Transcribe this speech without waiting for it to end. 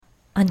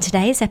On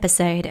today's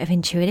episode of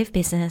Intuitive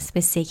Business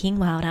with Seeking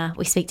Wilder,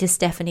 we speak to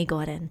Stephanie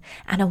Gordon,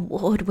 an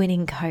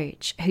award-winning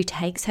coach who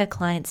takes her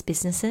clients'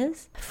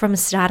 businesses from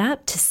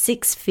startup to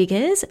six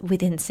figures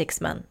within 6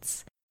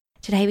 months.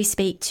 Today we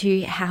speak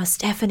to how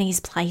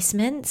Stephanie's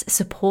placements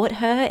support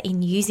her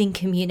in using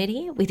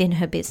community within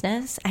her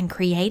business and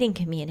creating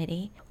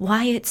community,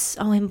 why it's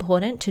so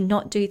important to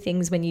not do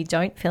things when you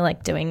don't feel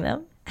like doing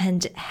them,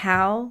 and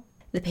how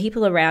the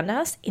people around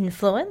us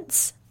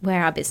influence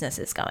where our business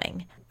is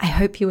going. I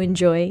hope you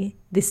enjoy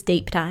this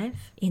deep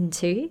dive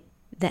into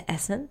the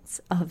essence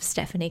of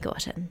Stephanie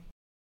Gordon.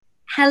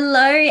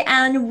 Hello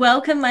and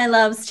welcome, my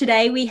loves.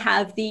 Today we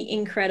have the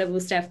incredible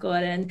Steph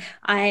Gordon.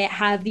 I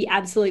have the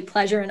absolute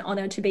pleasure and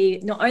honor to be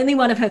not only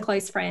one of her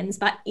close friends,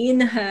 but in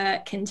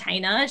her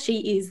container.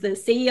 She is the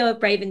CEO of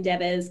Brave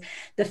Endeavors,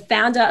 the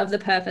founder of the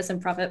Purpose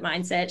and Profit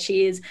Mindset.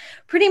 She is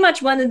pretty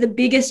much one of the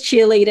biggest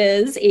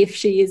cheerleaders. If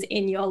she is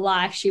in your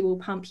life, she will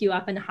pump you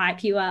up and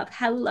hype you up.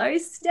 Hello,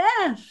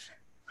 Steph.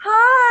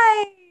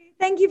 Hi.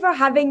 Thank you for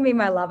having me,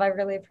 my love. I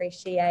really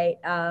appreciate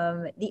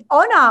the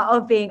honor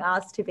of being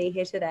asked to be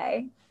here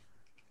today.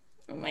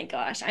 Oh my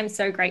gosh, I'm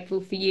so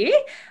grateful for you.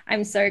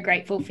 I'm so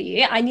grateful for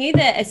you. I knew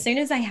that as soon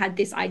as I had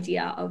this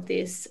idea of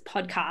this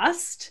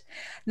podcast,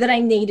 that I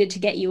needed to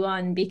get you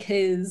on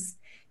because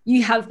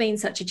you have been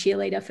such a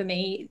cheerleader for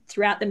me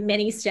throughout the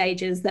many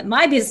stages that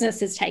my business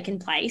has taken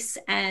place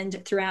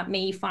and throughout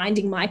me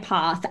finding my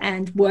path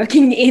and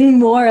working in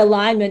more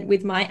alignment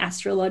with my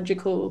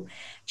astrological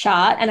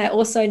chart. And I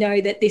also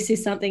know that this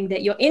is something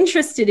that you're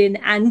interested in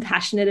and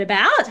passionate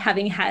about,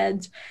 having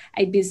had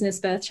a business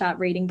birth chart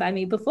reading by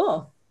me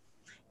before.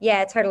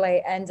 Yeah,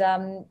 totally. And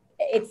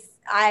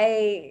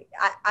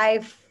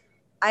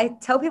I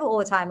tell people all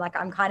the time, like,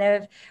 I'm kind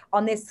of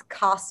on this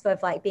cusp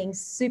of like being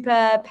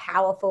super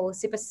powerful,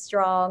 super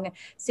strong,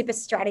 super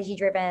strategy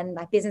driven,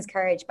 like business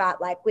coach,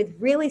 but like with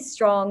really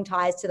strong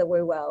ties to the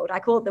woo world. I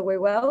call it the woo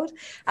world.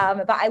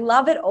 But I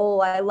love it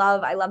all. I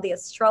love the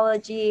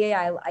astrology.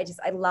 I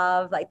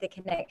love like the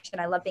connection.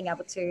 I love being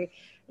able to,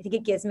 I think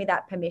it gives me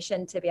that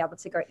permission to be able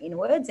to go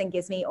inwards and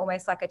gives me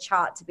almost like a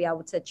chart to be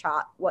able to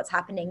chart what's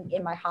happening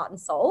in my heart and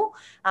soul,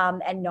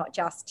 and not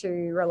just to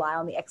rely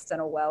on the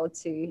external world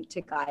to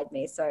guide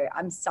me. So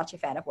I'm such a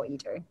fan of what you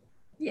do.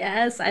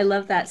 Yes, I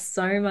love that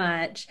so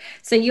much.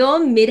 So you're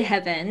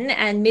midheaven,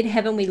 and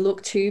midheaven we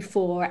look to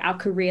for our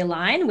career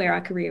line, where our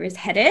career is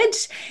headed.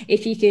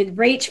 If you could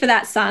reach for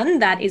that sun,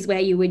 that is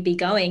where you would be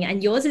going.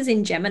 And yours is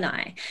in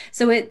Gemini.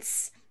 So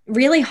it's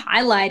really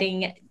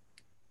highlighting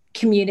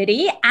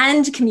community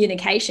and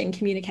communication.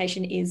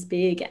 Communication is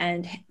big.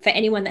 And for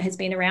anyone that has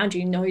been around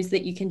you knows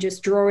that you can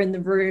just draw in the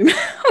room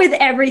with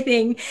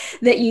everything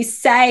that you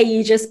say.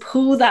 You just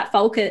pull that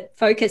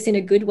focus in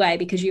a good way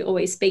because you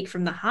always speak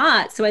from the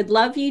heart. So I'd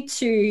love you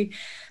to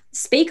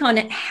speak on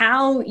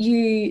how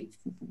you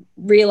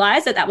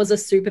realize that that was a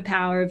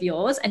superpower of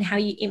yours and how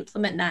you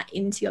implement that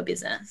into your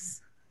business.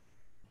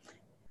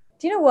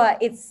 Do you know what?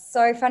 It's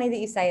so funny that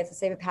you say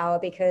it's a superpower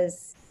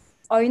because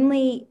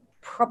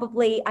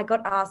probably I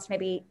got asked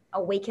maybe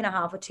a week and a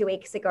half or 2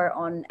 weeks ago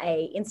on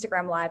a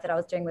Instagram live that I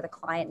was doing with a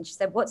client, and she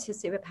said, "What's your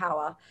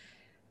superpower?"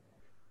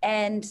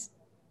 And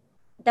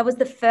that was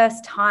the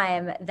first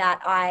time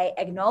that I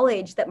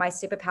acknowledged that my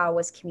superpower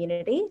was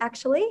community,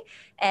 actually.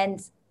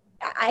 And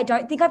I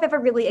don't think I've ever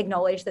really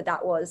acknowledged that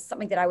that was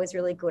something that I was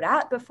really good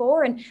at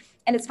before. And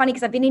it's funny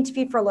because I've been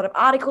interviewed for a lot of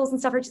articles and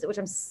stuff, which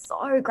I'm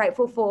so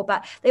grateful for,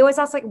 but they always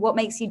ask like, what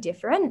makes you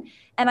different?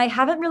 And I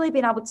haven't really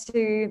been able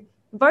to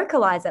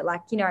vocalize it.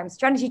 Like, I'm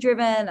strategy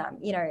driven.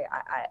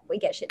 We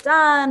get shit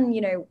done.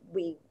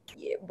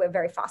 We're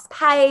very fast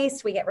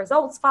paced. We get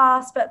results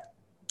fast, but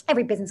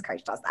every business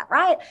coach does that,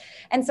 right?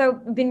 And so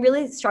I've been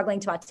really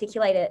struggling to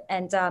articulate it.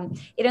 And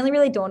it only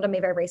really dawned on me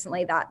very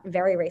recently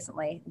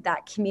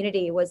that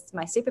community was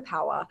my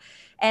superpower.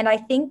 And I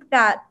think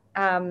that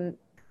I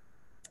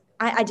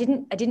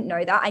didn't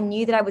know that. I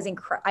knew that I was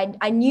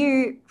I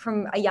knew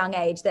from a young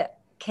age that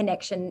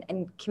connection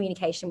and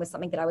communication was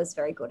something that I was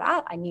very good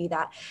at. I knew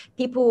that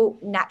people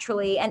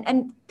naturally,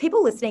 and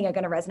people listening are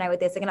going to resonate with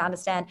this. They're going to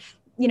understand,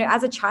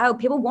 as a child,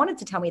 people wanted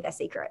to tell me their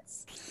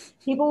secrets.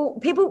 People,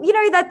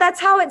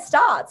 that's how it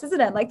starts, isn't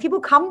it? Like, people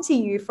come to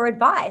you for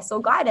advice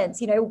or guidance,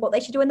 what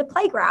they should do in the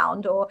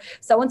playground, or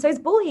so-and-so's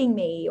bullying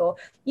me, or,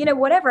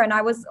 whatever. And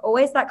I was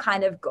always that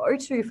kind of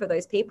go-to for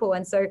those people.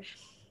 And so,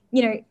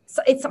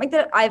 so it's something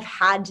that I've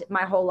had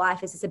my whole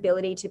life, is this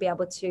ability to be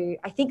able to,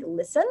 I think,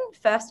 listen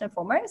first and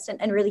foremost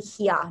and really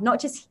hear,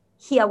 not just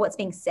hear what's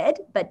being said,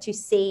 but to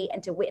see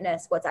and to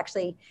witness what's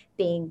actually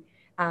being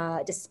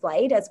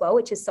displayed as well,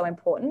 which is so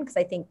important, because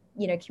I think,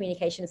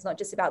 communication is not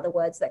just about the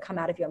words that come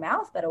out of your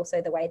mouth, but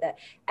also the way that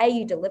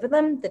you deliver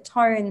them, the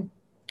tone,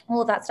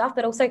 all of that stuff,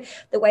 but also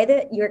the way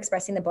that you're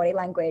expressing the body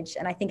language.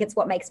 And I think it's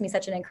what makes me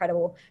such an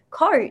incredible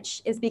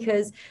coach, is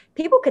because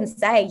people can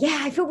say, yeah,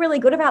 I feel really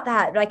good about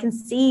that, but I can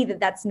see that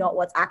that's not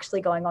what's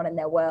actually going on in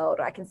their world,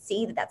 or I can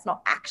see that that's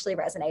not actually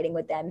resonating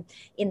with them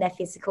in their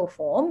physical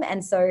form.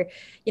 And so,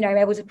 you know, I'm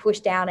able to push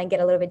down and get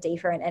a little bit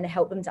deeper and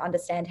help them to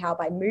understand how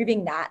by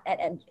moving that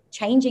and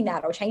changing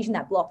that, or changing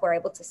that block, we're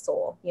able to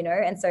soar, you know.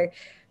 And so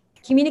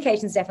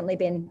communication's definitely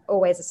been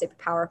always a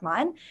superpower of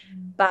mine,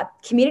 but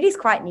community is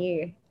quite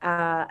new,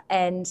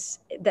 and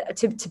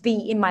to be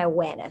in my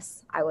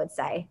awareness, I would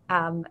say.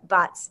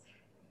 But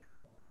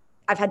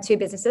I've had 2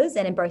 businesses,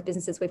 and in both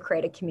businesses we've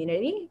created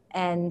community,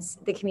 and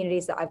the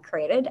communities that I've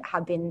created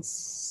have been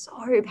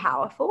so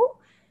powerful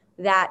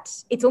that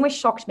it's almost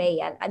shocked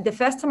me. And the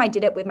first time I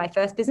did it with my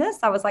first business,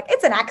 I was like,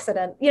 it's an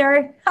accident. You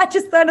know, I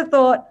just sort of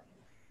thought,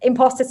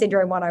 imposter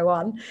syndrome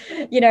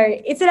 101, you know,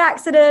 it's an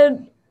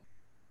accident.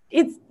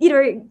 It's, you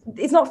know,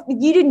 it's not,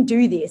 you didn't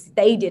do this,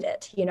 they did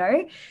it, you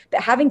know.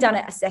 But having done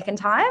it a second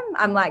time,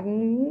 I'm like,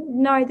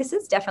 no, this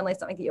is definitely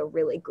something that you're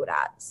really good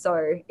at.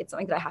 So it's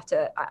something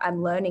that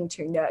I'm learning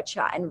to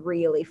nurture and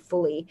really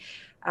fully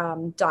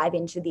dive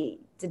into the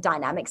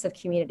dynamics of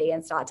community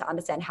and start to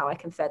understand how I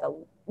can further,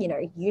 you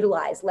know,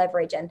 utilize,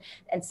 leverage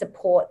and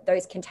support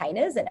those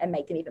containers and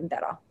make them even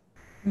better.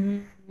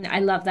 I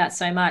love that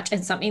so much.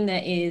 And something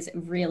that is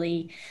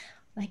really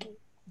like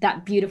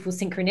that beautiful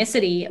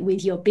synchronicity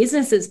with your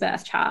business's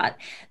birth chart,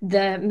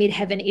 the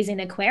midheaven is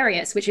in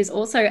Aquarius, which is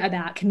also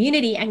about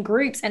community and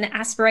groups and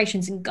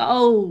aspirations and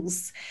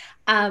goals,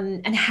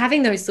 and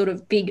having those sort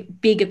of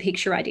bigger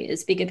picture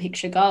ideas, bigger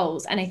picture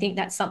goals. And I think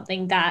that's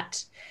something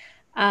that,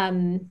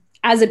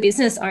 as a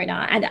business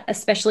owner and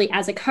especially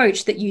as a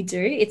coach, that you do.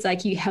 It's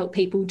like you help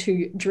people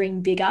to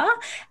dream bigger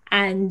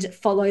and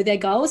follow their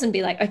goals and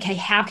be like, okay,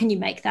 how can you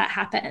make that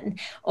happen?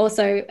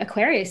 Also,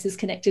 Aquarius is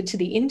connected to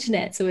the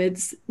internet. So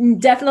it's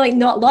definitely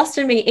not lost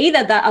on me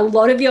either that a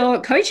lot of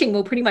your coaching,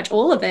 well, pretty much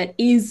all of it,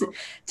 is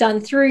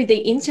done through the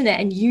internet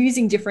and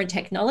using different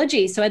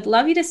technology. So I'd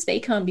love you to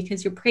speak on,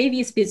 because your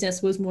previous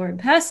business was more in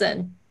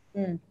person.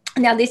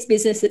 Now this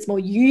business, it's more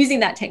using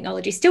that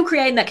technology, still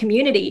creating that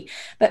community,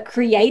 but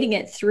creating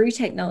it through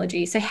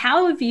technology. So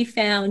how have you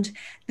found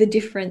the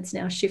difference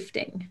now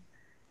shifting?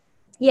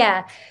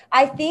 Yeah,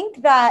 I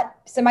think that,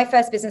 so my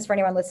first business, for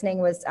anyone listening,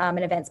 was an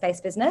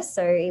events-based business.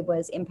 So it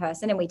was in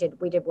person, and we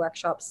did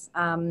workshops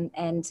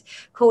and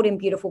called in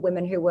beautiful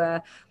women who were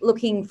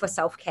looking for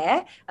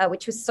self-care,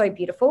 which was so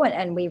beautiful.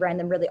 And we ran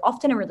them really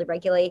often and really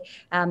regularly.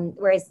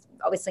 Whereas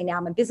obviously now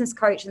I'm a business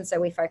coach, and so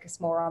we focus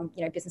more on,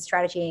 you know, business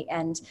strategy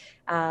and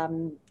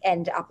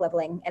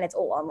up-leveling, and it's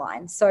all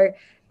online. So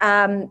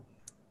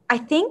I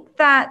think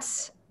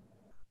that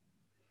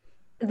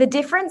the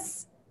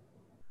difference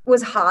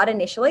was hard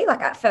initially.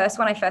 Like at first,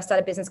 when I first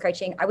started business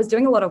coaching, I was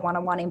doing a lot of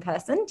one-on-one in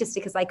person just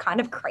because I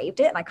kind of craved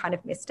it and I kind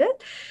of missed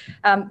it.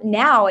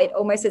 Now it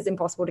almost is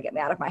impossible to get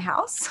me out of my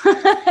house.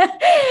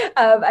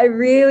 I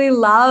really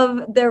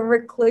love the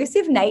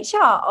reclusive nature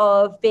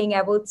of being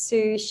able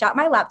to shut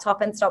my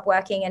laptop and stop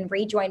working and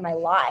rejoin my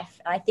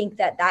life. And I think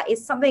that that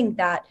is something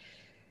that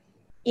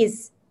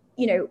is,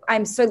 you know,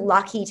 I'm so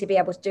lucky to be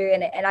able to do.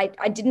 And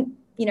I didn't,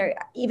 you know,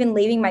 even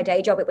leaving my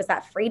day job, it was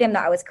that freedom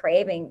that I was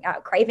craving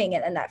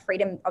and that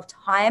freedom of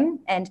time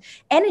and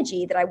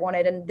energy that I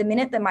wanted. And the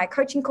minute that my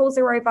coaching calls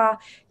are over,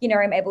 you know,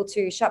 I'm able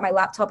to shut my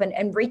laptop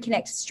and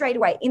reconnect straight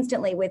away,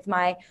 instantly, with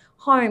my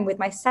home, with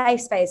my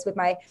safe space, with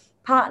my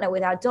partner,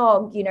 with our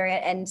dog, you know,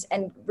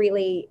 and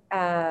really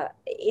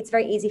it's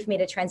very easy for me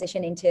to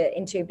transition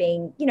into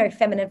being, you know,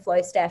 feminine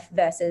flow Steph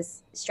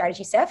versus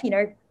strategy Steph, you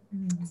know.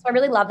 So I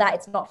really love that.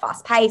 It's not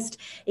fast paced.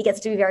 It gets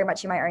to be very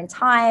much in my own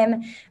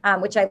time,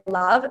 which I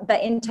love.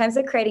 But in terms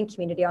of creating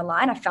community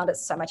online, I found it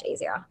so much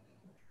easier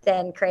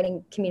than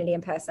creating community in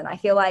person. I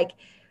feel like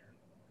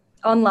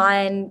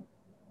online,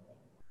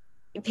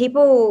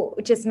 people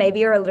just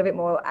maybe are a little bit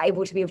more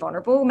able to be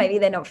vulnerable. Maybe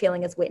they're not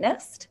feeling as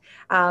witnessed.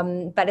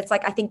 But it's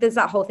like, I think there's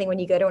that whole thing when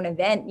you go to an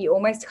event, you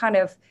almost kind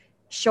of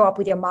show up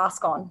with your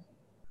mask on.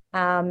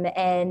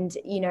 And,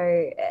 you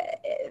know,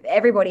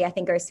 everybody, I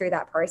think, goes through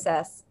that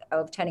process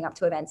of turning up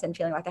to events and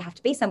feeling like they have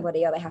to be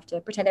somebody, or they have to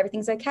pretend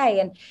everything's okay.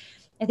 And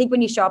I think when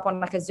you show up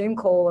on like a Zoom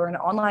call or an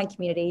online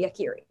community, like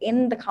you're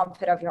in the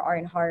comfort of your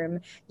own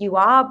home. You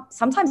are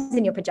sometimes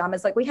in your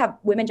pajamas. Like we have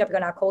women jumping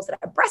on our calls that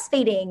are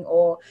breastfeeding,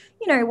 or,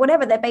 you know,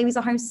 whatever, their babies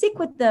are home sick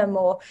with them,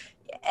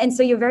 and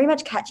so you're very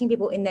much catching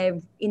people in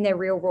their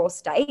real raw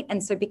state.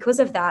 And so because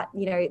of that,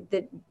 you know,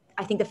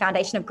 I think the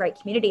foundation of great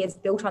community is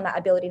built on that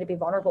ability to be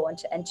vulnerable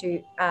and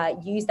to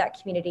use that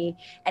community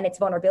and its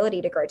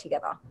vulnerability to grow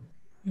together.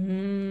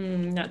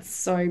 That's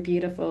so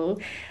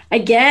beautiful.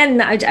 Again,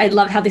 I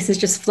love how this is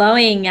just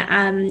flowing.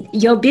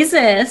 Your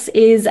business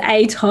is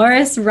a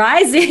Taurus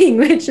rising,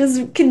 which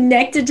is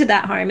connected to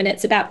that home, and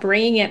it's about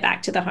bringing it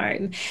back to the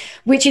home,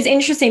 which is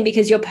interesting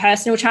because your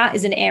personal chart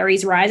is an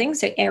Aries rising.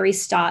 So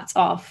Aries starts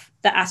off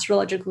the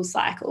astrological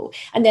cycle,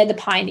 and they're the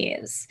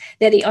pioneers.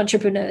 They're the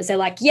entrepreneurs. They're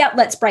like, yep,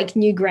 let's break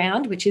new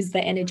ground, which is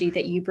the energy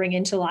that you bring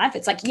into life.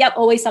 It's like, yep,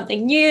 always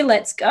something new.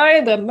 Let's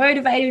go. We're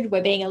motivated.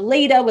 We're being a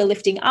leader. We're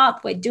lifting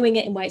up. We're doing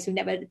it in ways we've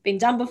never been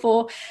done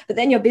before. But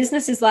then your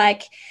business is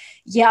like,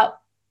 yep,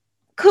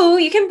 cool.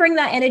 You can bring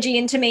that energy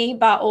into me,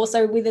 but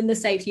also within the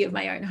safety of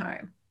my own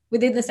home,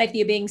 within the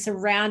safety of being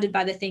surrounded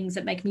by the things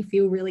that make me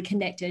feel really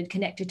connected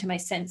to my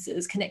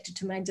senses, connected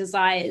to my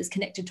desires,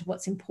 connected to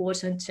what's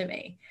important to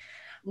me,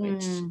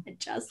 which I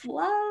just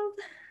love.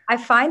 I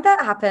find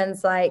that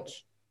happens, like,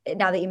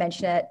 now that you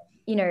mention it,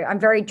 you know, I'm a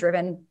very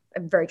driven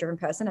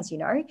person, as you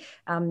know,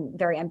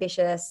 very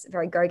ambitious,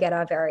 very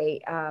go-getter,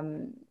 very,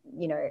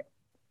 you know,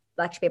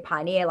 like to be a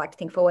pioneer, like to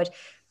think forward.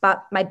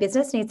 But my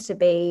business needs to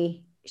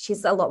be,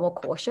 she's a lot more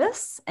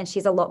cautious, and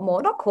she's a lot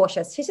more, not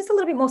cautious, she's just a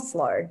little bit more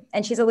slow,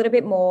 and she's a little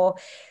bit more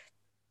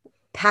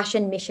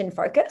passion, mission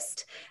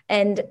focused.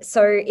 And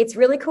so it's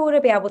really cool to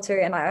be able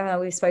to, and I know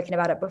we've spoken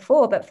about it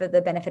before, but for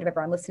the benefit of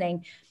everyone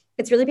listening,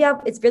 it's really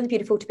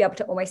beautiful to be able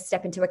to almost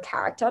step into a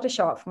character to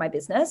show up for my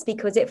business,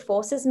 because it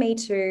forces me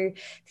to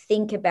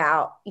think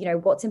about, you know,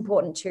 what's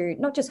important to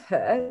not just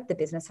her, the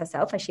business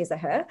herself, and she's a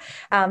her,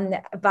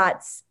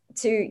 but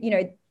to, you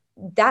know,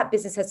 that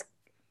business has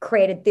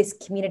created this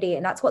community,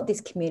 and that's what this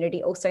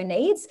community also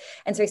needs.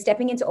 And so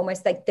stepping into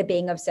almost like the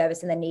being of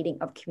service and the needing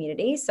of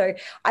community. So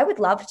I would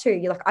love to,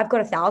 like, I've got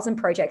 1,000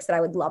 projects that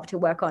I would love to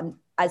work on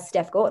as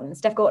Steph Gorton.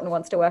 Steph Gorton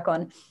wants to work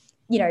on,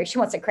 you know, she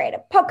wants to create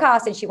a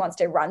podcast, and she wants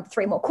to run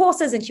 3 more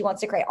courses, and she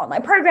wants to create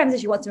online programs,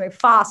 and she wants to move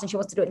fast, and she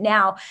wants to do it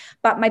now.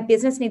 But my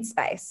business needs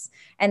space.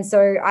 And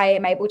so I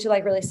am able to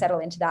like really settle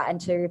into that,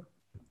 and to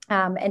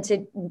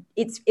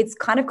it's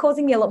kind of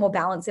causing me a lot more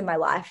balance in my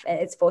life, and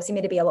it's forcing me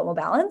to be a lot more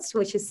balanced,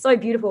 which is so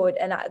beautiful.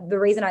 And the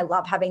reason I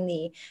love having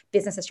the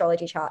business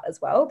astrology chart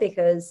as well,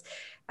 because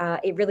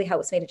it really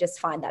helps me to just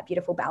find that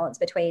beautiful balance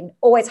between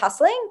always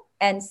hustling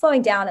and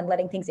slowing down and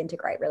letting things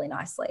integrate really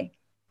nicely.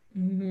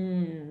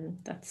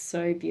 That's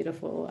so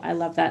beautiful. I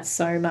love that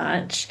so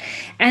much.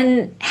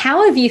 And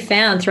how have you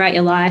found throughout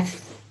your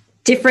life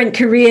different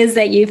careers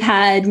that you've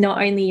had,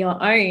 not only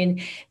your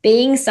own,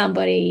 being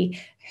somebody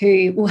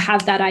who will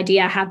have that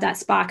idea, have that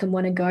spark and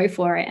want to go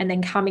for it, and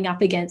then coming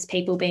up against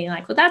people being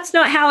like, well, that's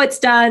not how it's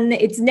done.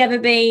 It's never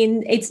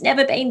been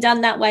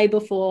done that way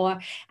before.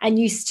 And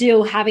you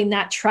still having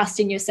that trust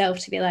in yourself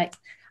to be like,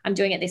 I'm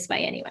doing it this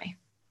way anyway.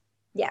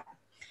 Yeah.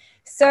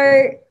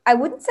 So I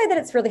wouldn't say that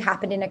it's really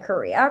happened in a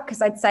career,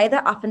 because I'd say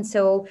that up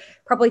until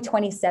probably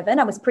 27,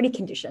 I was pretty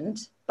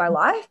conditioned by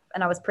life,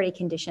 and I was pretty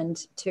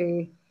conditioned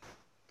to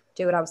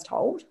do what I was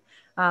told.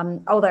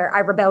 Although I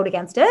rebelled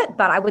against it,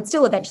 but I would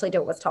still eventually do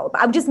what was told. But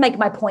I would just make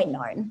my point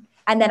known,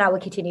 and then I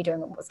would continue doing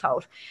what was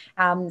told.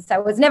 So I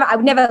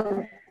would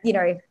never, you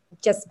know,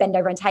 just bend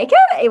over and take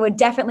it. It would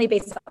definitely be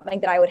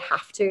something that I would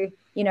have to,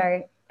 you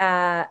know,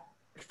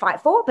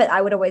 fight for, but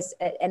I would always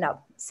end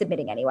up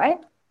submitting anyway.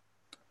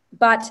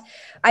 But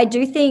I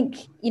do think,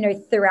 you know,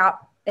 throughout,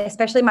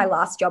 especially my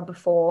last job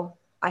before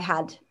I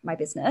had my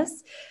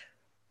business,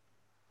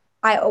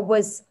 I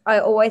always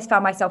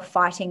found myself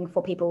fighting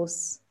for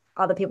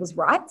other people's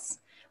rights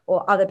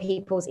or other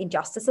people's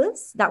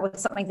injustices. That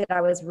was something that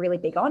I was really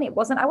big on. I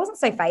wasn't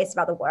so fazed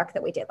about the work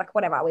that we did, like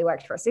whatever, we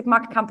worked for a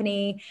supermarket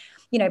company,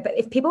 you know, but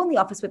if people in the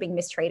office were being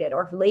mistreated,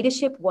 or if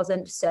leadership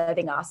wasn't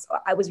serving us,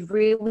 I was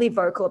really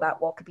vocal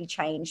about what could be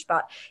changed.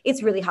 But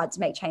it's really hard to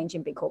make change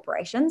in big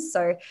corporations.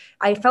 So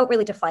I felt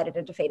really deflated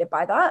and defeated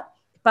by that.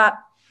 But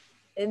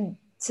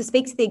to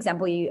speak to the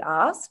example you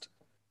asked,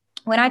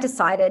 when I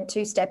decided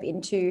to step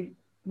into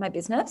my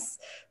business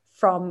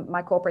from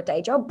my corporate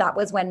day job, that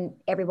was when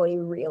everybody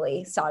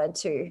really started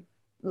to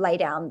lay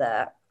down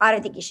I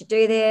don't think you should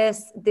do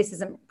this. This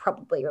isn't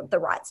probably the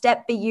right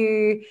step for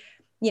you.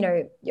 You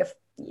know,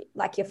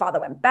 your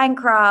father went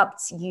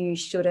bankrupt. You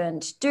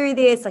shouldn't do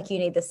this. Like, you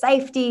need the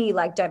safety.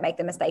 Like, don't make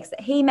the mistakes that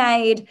he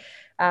made.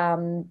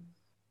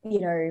 You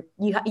know,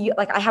 you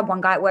like, I had one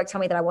guy at work tell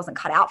me that I wasn't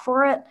cut out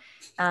for it.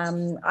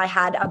 I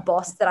had a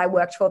boss that I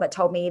worked for that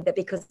told me that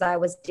because I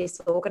was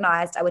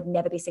disorganized, I would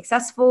never be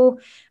successful.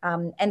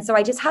 And so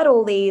I just had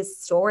all these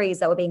stories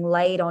that were being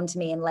laid onto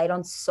me, and laid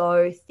on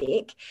so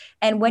thick.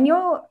 And when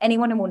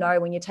anyone will know,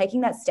 when you're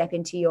taking that step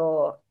into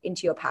your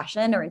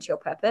passion or into your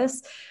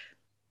purpose,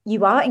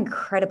 you are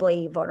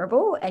incredibly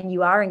vulnerable, and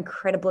you are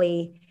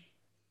incredibly,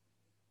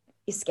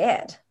 you're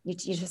scared. You're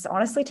just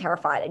honestly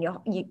terrified, and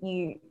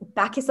you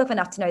back yourself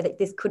enough to know that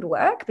this could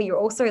work, but you're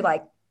also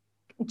like,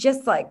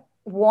 just like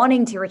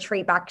wanting to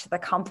retreat back to the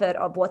comfort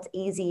of what's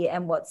easy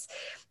and what's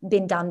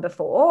been done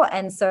before.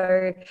 And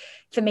so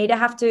for me to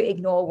have to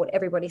ignore what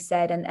everybody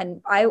said,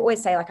 and I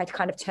always say, like, I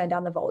kind of turned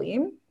down the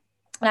volume,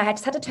 and I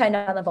just had to turn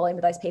down the volume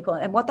of those people.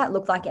 And what that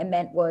looked like and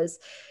meant was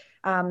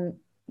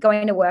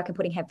going to work and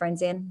putting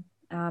headphones in,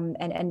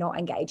 and not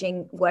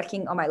engaging,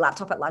 working on my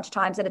laptop at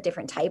lunchtimes at a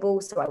different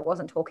table, so I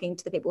wasn't talking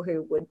to the people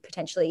who would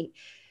potentially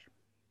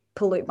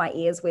pollute my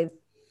ears with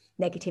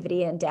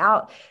negativity and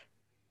doubt,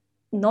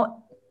 not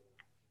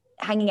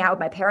hanging out with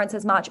my parents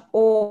as much,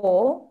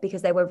 or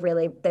because they were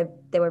really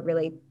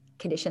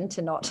conditioned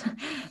to not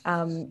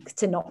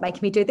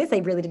make me do this. They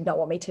really did not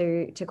want me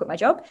to quit my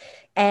job.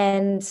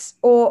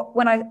 Or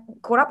when I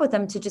caught up with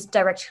them, to just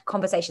direct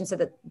conversation so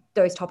that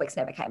those topics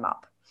never came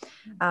up.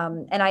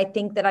 And I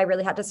think that I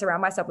really had to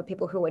surround myself with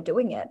people who were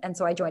doing it. And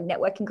so I joined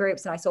networking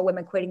groups and I saw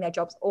women quitting their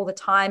jobs all the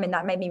time. And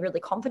that made me really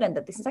confident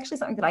that this is actually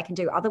something that I can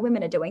do. Other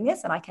women are doing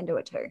this and I can do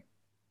it too.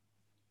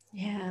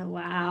 Yeah.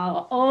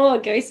 Wow.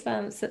 Oh,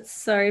 goosebumps. That's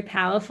so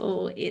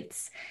powerful.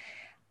 It's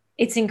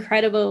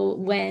incredible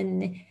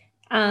when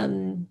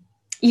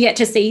you get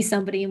to see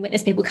somebody and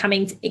witness people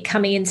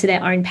coming into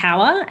their own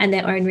power and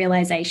their own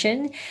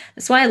realization.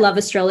 That's why I love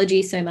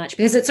astrology so much,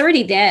 because it's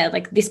already there.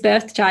 Like this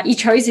birth chart, you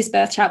chose this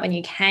birth chart when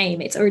you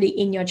came. It's already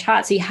in your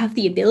chart. So you have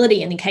the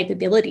ability and the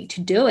capability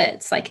to do it.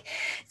 It's like,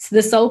 it's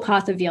the soul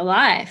path of your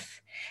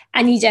life.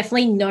 And you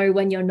definitely know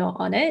when you're not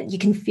on it. You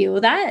can feel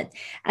that.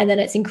 And then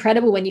it's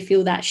incredible when you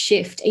feel that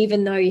shift,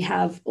 even though you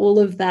have all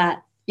of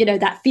that,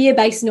 that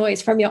fear-based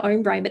noise from your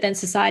own brain, but then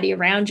society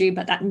around you,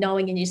 but that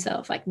knowing in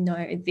yourself, like,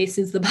 no, this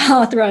is the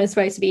path where I'm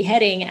supposed to be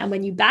heading. And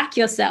when you back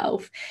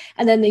yourself,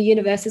 and then the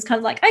universe is kind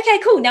of like, okay,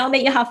 cool, now I'll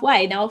meet you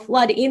halfway. Now I'll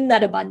flood in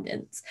that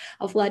abundance.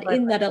 I'll flood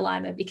in that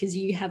alignment because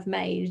you have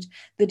made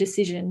the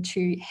decision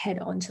to head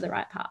on to the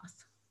right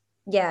path.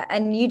 Yeah.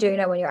 And you do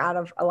know when you're out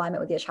of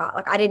alignment with your chart.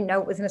 Like I didn't know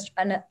it was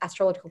an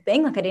astrological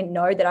thing. Like I didn't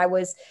know that I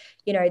was,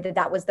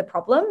 that was the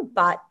problem.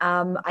 But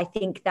I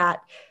think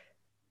that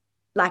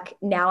like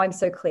now I'm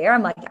so clear.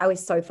 I'm like, I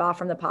was so far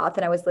from the path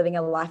and I was living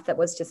a life that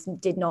was just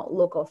did not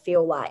look or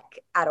feel like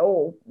at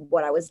all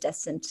what I was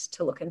destined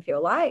to look and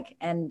feel like.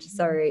 And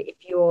so if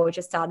you're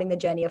just starting the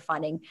journey of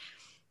finding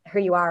who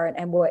you are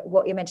and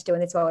what you're meant to do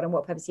in this world and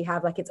what purpose you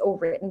have, like it's all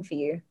written for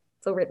you.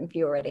 It's all written for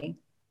you already.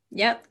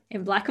 Yep,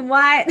 in black and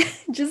white,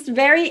 just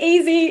very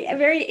easy,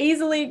 very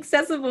easily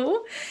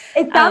accessible.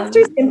 It sounds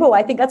too simple.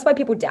 I think that's why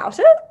people doubt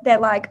it. They're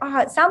like, oh,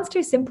 it sounds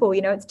too simple.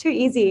 It's too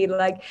easy.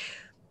 Like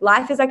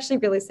life is actually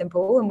really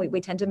simple and we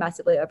tend to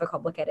massively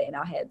overcomplicate it in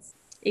our heads.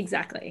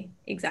 Exactly.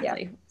 Yeah.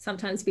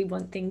 Sometimes we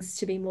want things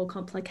to be more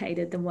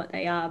complicated than what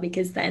they are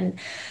because then,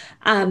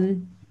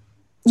 then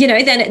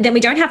we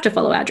don't have to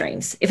follow our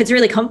dreams. If it's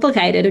really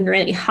complicated and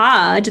really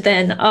hard,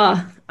 then,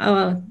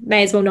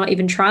 may as well not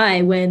even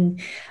try. When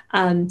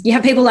you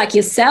have people like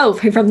yourself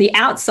who from the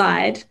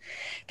outside,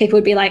 people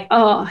would be like,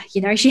 oh,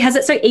 she has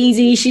it so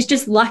easy. She's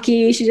just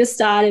lucky. She just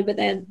started, but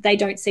then they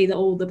don't see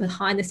all the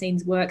behind the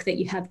scenes work that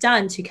you have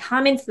done to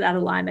come into that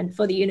alignment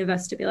for the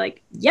universe to be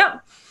like,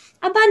 yep,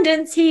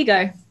 abundance, here you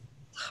go.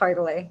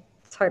 Totally.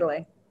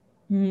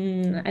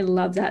 I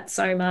love that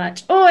so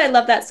much. Oh, I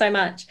love that so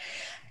much.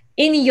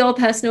 In your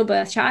personal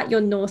birth chart,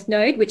 your North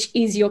Node, which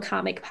is your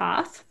karmic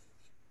path.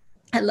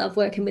 I love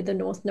working with the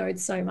North Node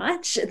so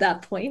much at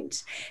that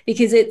point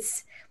because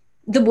it's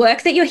the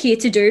work that you're here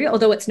to do,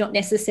 although it's not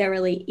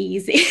necessarily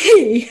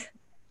easy.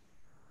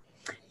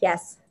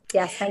 Yes.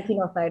 Thank you,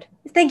 North Node.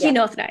 Thank you,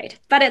 North Node.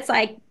 But it's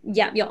like,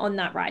 yeah, you're on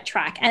that right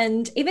track.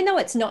 And even though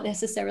it's not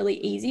necessarily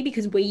easy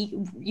because we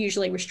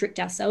usually restrict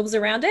ourselves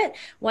around it,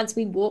 once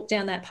we walk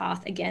down that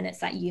path, again, it's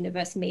that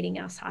universe meeting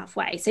us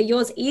halfway. So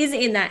yours is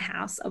in that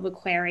house of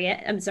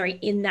Aquarius.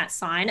 In that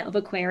sign of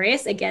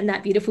Aquarius. Again,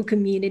 that beautiful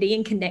community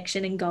and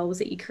connection and goals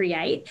that you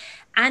create.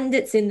 And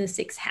it's in the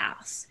 6th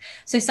house.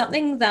 So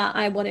something that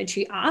I wanted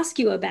to ask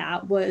you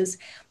about was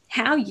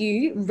how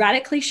you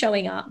radically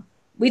showing up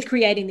with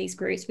creating these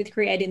groups, with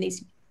creating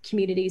these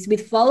communities,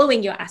 with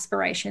following your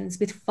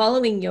aspirations, with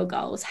following your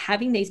goals,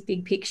 having these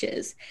big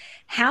pictures.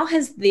 How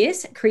has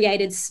this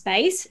created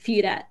space for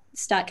you to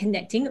start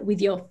connecting with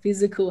your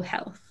physical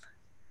health?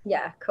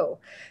 Yeah, cool.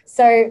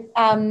 So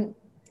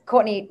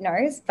Courtney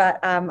knows, but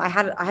I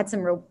had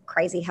some real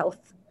crazy health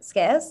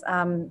scares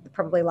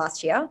probably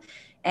last year.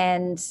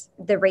 And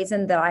the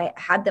reason that I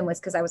had them was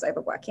because I was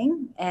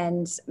overworking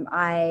and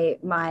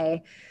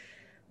my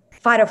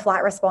fight or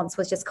flight response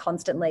was just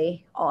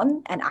constantly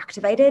on and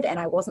activated, and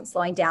I wasn't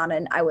slowing down,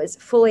 and I was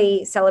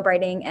fully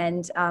celebrating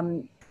and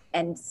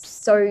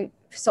so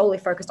solely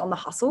focused on the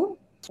hustle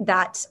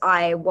that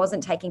I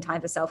wasn't taking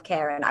time for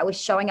self-care, and I was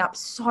showing up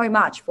so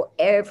much for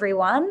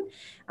everyone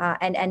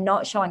and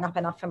not showing up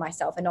enough for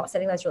myself and not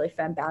setting those really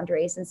firm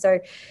boundaries. And so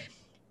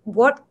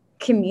what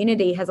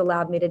community has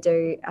allowed me to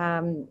do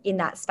in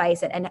that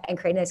space and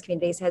creating those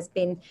communities has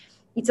been,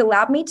 it's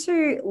allowed me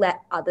to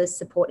let others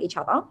support each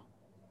other.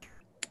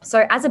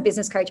 So as a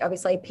business coach,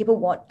 obviously people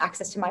want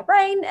access to my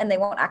brain and they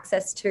want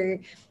access to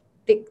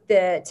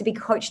be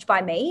coached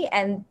by me.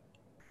 And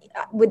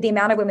with the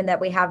amount of women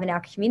that we have in our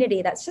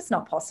community, that's just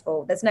not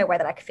possible. There's no way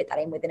that I could fit that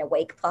in within a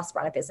week, plus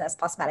run a business,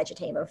 plus manage a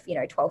team of,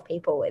 12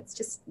 people. It's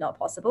just not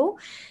possible.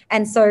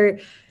 And so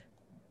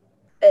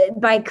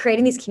by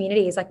creating these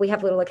communities, like we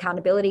have little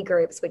accountability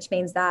groups, which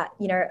means that,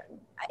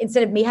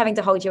 instead of me having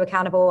to hold you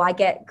accountable, I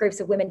get groups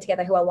of women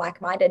together who are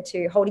like-minded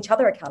to hold each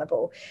other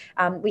accountable.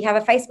 We have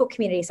a Facebook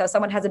community. So if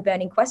someone has a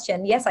burning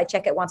question, yes, I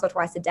check it once or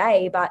twice a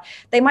day, but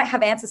they might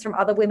have answers from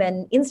other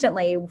women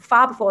instantly,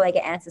 far before they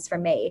get answers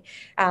from me.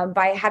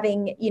 By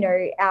having,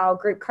 our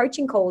group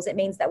coaching calls, it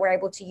means that we're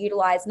able to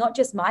utilize not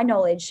just my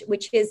knowledge,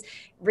 which is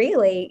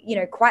really,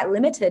 quite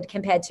limited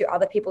compared to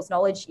other people's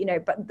knowledge,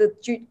 but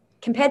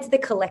compared to the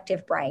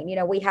collective brain.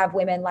 We have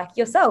women like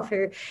yourself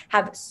who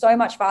have so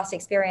much vast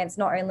experience,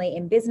 not only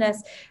in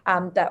business,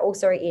 but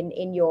also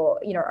in your,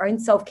 own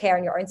self-care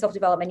and your own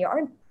self-development, your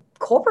own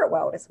corporate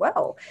world as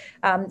well.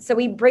 So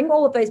we bring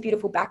all of those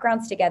beautiful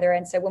backgrounds together.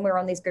 And so when we're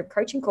on these group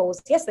coaching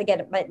calls, yes, they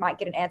might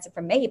get an answer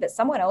from me, but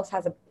someone else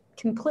has a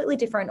completely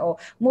different or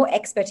more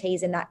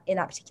expertise in that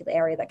particular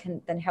area that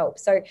can then help.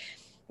 So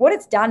what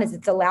it's done is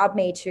it's allowed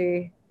me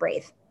to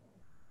breathe.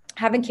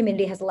 Having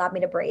community has allowed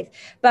me to breathe.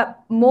 But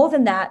more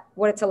than that,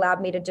 what it's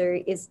allowed me to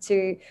do is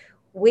to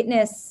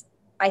witness,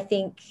 I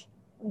think,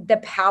 the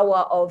power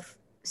of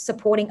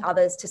supporting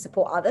others to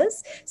support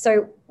others.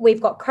 So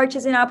we've got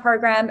coaches in our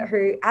program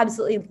who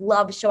absolutely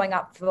love showing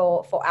up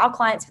for our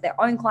clients, for their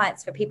own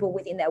clients, for people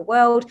within their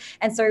world.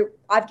 And so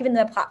I've given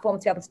them a platform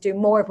to be able to do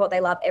more of what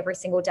they love every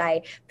single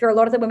day. For a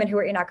lot of the women who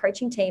are in our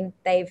coaching team,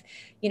 they've,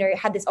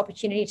 had this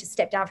opportunity to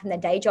step down from their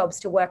day jobs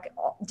to work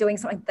doing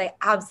something they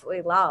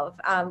absolutely love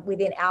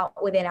within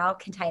our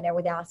container,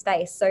 within our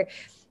space. So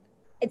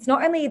it's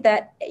not only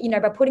that,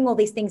 by putting all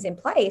these things in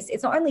place,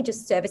 it's not only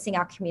just servicing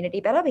our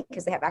community better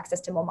because they have access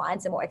to more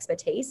minds and more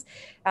expertise.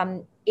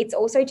 It's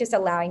also just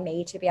allowing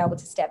me to be able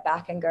to step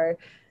back and go,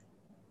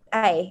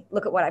 A,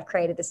 look at what I've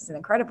created. This is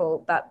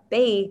incredible. But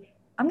B,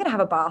 I'm going to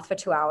have a bath for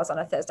 2 hours on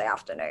a Thursday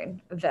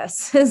afternoon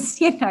versus,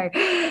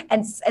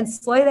 and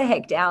slow the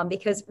heck down,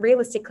 because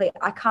realistically,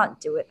 I can't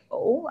do it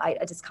all. I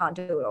just can't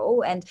do it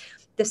all. And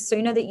the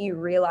sooner that you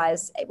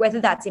realize, whether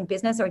that's in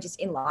business or just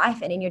in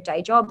life and in your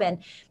day job, and,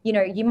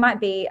 you might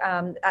be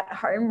at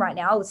home right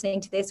now listening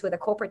to this with a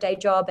corporate day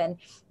job and,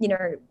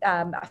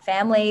 a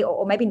family,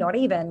 or maybe not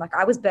even. Like,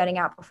 I was burning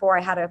out before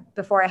I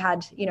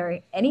had,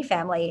 any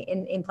family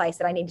in place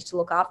that I needed to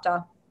look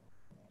after.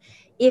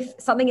 If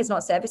something is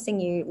not servicing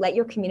you, let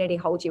your community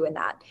hold you in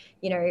that.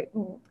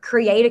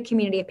 Create a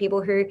community of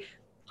people who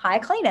hire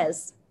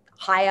cleaners,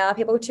 hire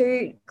people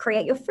to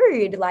create your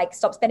food, like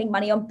stop spending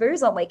money on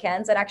booze on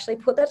weekends, and actually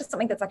put that as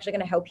something that's actually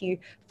going to help you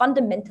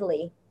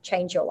fundamentally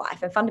change your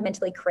life and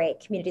fundamentally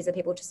create communities of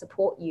people to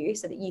support you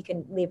so that you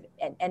can live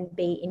and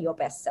be in your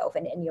best self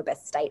and in your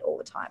best state all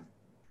the time.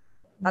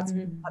 That's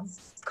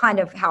kind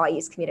of how I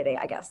use community,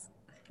 I guess.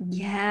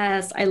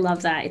 Yes, I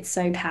love that. It's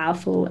so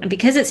powerful. And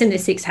because it's in the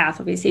sixth house,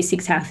 obviously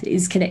sixth house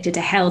is connected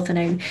to health.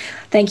 And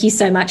thank you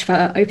so much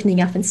for opening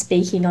up and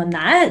speaking on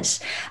that.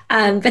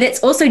 But it's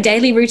also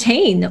daily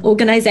routine,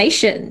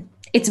 organization.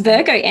 It's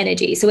Virgo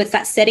energy. So it's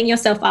that setting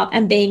yourself up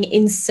and being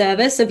in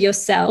service of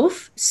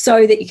yourself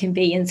so that you can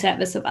be in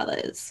service of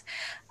others.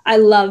 I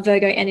love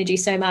Virgo energy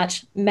so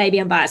much. Maybe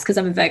I'm biased because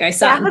I'm a Virgo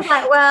sun. Yeah, I was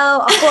like,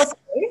 well, of course,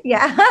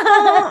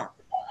 yeah.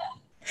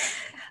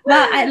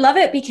 But I love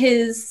it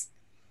because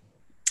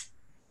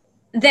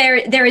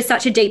there is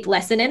such a deep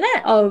lesson in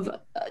it of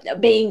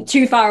being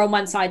too far on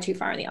one side, too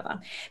far on the other.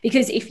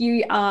 Because if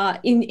you are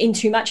in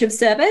too much of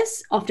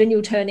service, often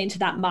you'll turn into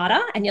that martyr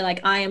and you're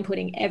like, I am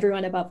putting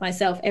everyone above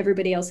myself,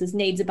 everybody else's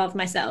needs above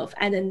myself.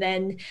 And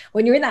then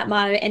when you're in that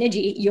martyr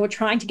energy, you're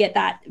trying to get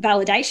that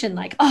validation,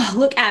 like, oh,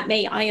 look at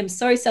me. I am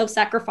so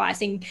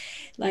self-sacrificing,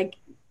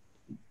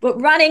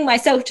 but running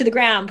myself to the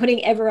ground,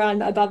 putting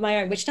everyone above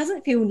my own, which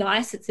doesn't feel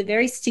nice. It's a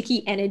very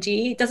sticky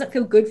energy. It doesn't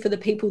feel good for the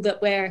people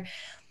that we're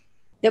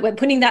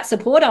putting that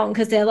support on,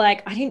 because they're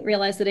like, I didn't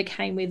realize that it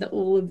came with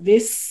all of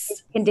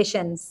this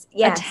conditions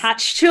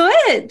attached to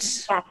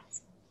it.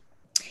 Yes.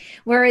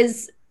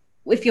 Whereas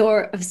if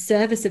you're of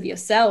service of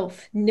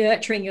yourself,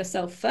 nurturing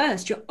yourself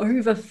first, you're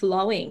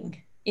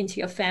overflowing into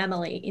your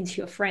family, into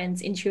your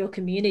friends, into your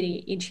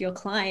community, into your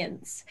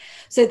clients.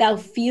 So they'll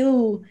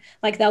feel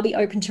like they'll be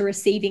open to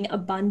receiving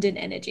abundant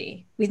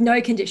energy with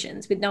no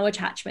conditions, with no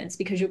attachments,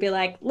 because you'll be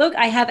like, look,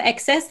 I have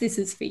excess. This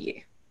is for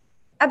you.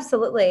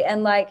 Absolutely.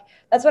 And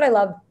that's what I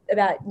love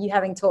about you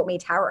having taught me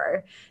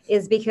tarot,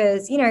 is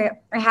because, I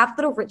have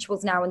little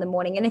rituals now in the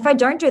morning. And if I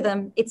don't do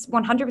them, it's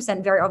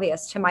 100% very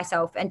obvious to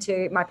myself and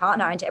to my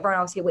partner and to everyone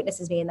else who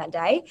witnesses me in that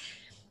day.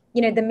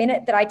 The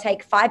minute that I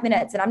take 5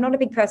 minutes, and I'm not a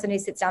big person who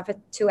sits down for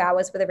 2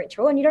 hours with a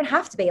ritual, and you don't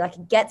have to be,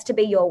 it gets to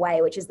be your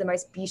way, which is the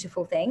most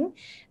beautiful thing.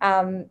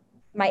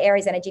 My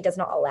Aries energy does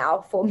not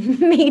allow for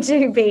me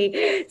to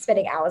be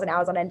spending hours and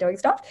hours on end doing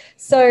stuff.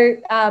 So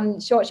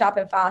short, sharp,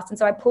 and fast. And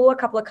so I pull a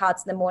couple of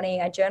cards in the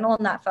morning. I journal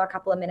on that for a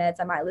couple of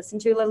minutes. I might listen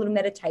to a little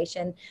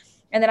meditation.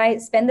 And then I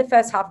spend the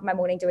first half of my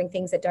morning doing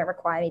things that don't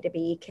require me to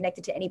be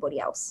connected to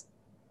anybody else.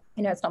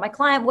 It's not my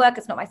client work.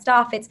 It's not my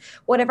stuff. It's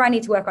whatever I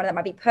need to work on. It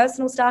might be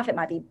personal stuff. It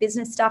might be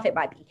business stuff. It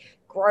might be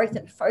growth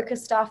and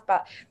focus stuff.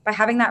 But by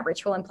having that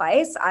ritual in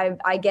place,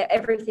 I get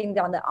everything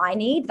done that I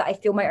need, that I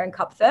fill my own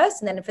cup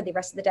first. And then for the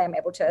rest of the day, I'm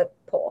able to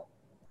pour.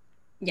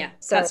 Yeah.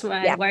 So that's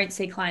why I won't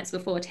see clients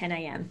before 10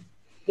 a.m.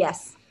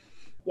 Yes.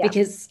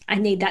 because I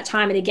need that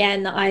time. And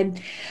again,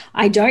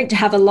 I don't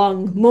have a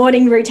long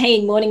morning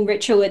routine, morning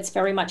ritual. It's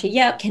very much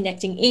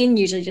connecting in,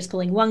 usually just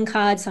pulling one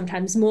card,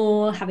 sometimes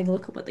more, having a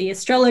look at what the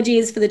astrology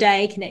is for the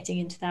day, connecting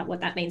into that,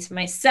 what that means for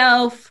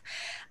myself,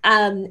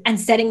 and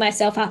setting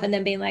myself up and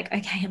then being like,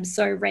 okay, I'm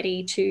so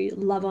ready to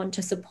love on,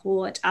 to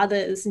support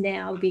others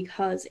now,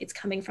 because it's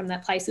coming from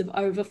that place of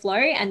overflow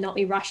and not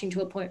me rushing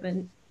to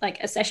appointment, like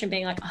a session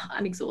being like, oh,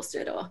 I'm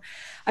exhausted, or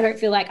I don't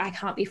feel like I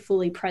can't be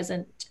fully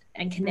present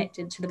and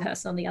connected to the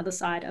person on the other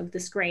side of the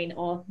screen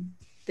or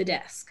the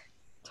desk.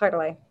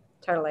 Totally.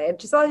 It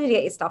just allows you to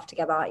get your stuff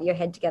together, your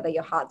head together,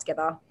 your heart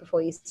together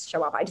before you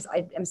show up.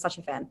 I am such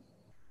a fan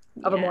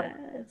of a morning.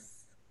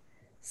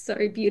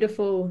 So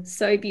beautiful.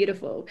 So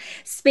beautiful.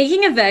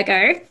 Speaking of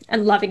Virgo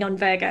and loving on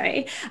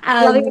Virgo.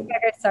 Loving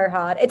Virgo is so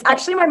hard. It's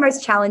actually my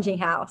most challenging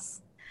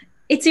house.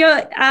 It's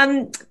your,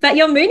 but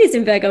your moon is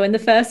in Virgo in the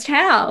first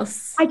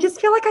house. I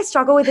just feel like I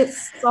struggle with it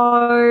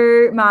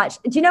so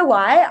much. Do you know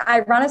why?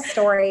 I run a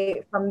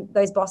story from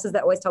those bosses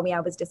that always told me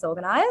I was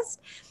disorganized.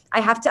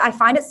 I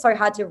find it so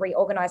hard to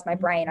reorganize my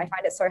brain. I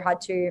find it so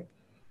hard to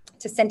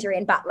center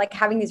in, but like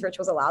having these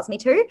rituals allows me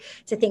to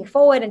think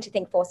forward and to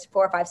think 4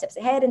 or 5 steps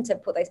ahead and to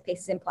put those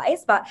pieces in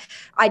place. But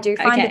I do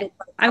find that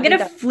I'm going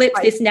to flip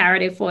this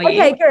narrative for you.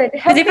 Okay, good.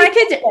 Because if I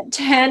could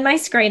turn my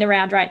screen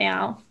around right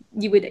now,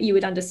 you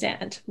would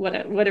understand what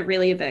a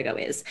really a Virgo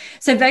is.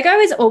 So Virgo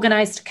is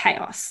organized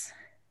chaos.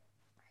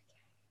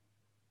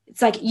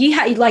 It's like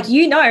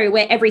you know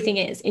where everything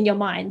is in your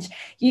mind.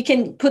 You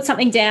can put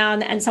something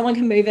down and someone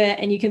can move it,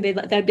 and you can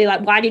they'd be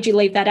like, why did you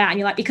leave that out? And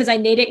you're like, because I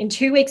need it in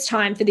 2 weeks'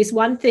 time for this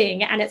one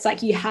thing. And it's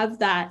like you have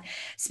that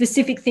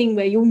specific thing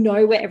where you'll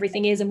know where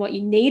everything is and what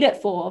you need it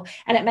for,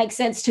 and it makes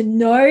sense to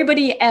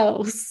nobody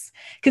else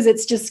because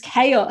it's just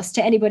chaos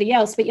to anybody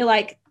else. But you're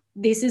like,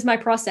 this is my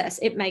process.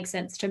 It makes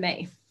sense to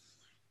me.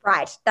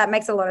 Right. That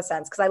makes a lot of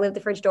sense, because I leave the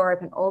fridge door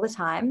open all the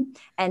time.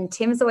 And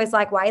Tim's always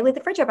like, why you leave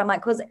the fridge open? I'm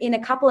like, because in a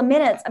couple of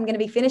minutes, I'm going to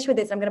be finished with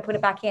this. I'm going to put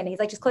it back in. And he's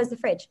like, just close the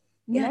fridge.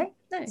 You know,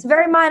 it's a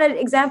very minor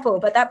example,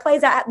 but that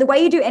plays out. The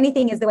way you do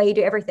anything is the way you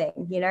do everything,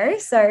 you know?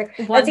 So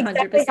 100%. That's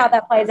exactly how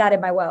that plays out in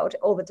my world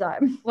all the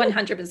time.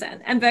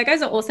 100%. And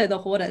Virgos are also the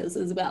hoarders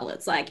as well.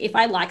 It's like, if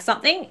I like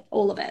something,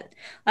 all of it.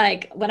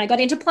 Like when I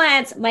got into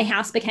plants, my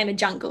house became a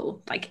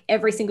jungle. Like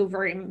every single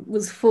room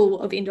was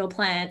full of indoor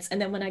plants. And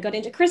then when I got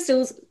into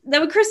crystals,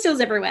 there were crystals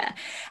everywhere.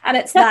 And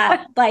it's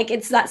that, like,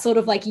 it's that sort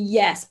of like,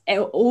 yes,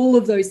 all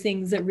of those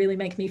things that really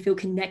make me feel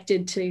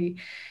connected to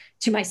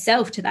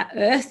myself, to that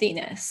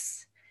earthiness,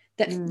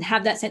 that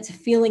have that sense of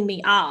filling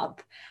me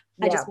up.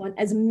 I just want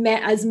as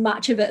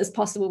much of it as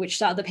possible, which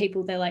to other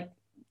people, they're like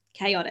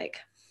chaotic.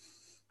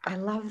 I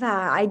love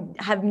that. I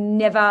have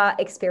never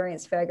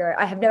experienced Virgo.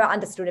 I have never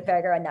understood a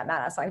Virgo in that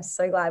manner. So I'm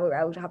so glad we were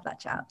able to have that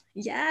chat.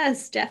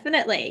 Yes,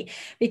 definitely.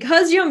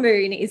 Because your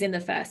moon is in the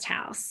first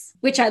house,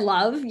 which I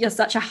love. You're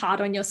such a heart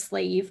on your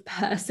sleeve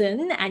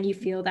person, and you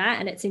feel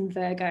that, and it's in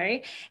Virgo.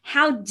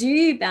 How do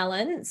you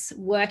balance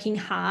working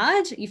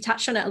hard? You've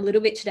touched on it a little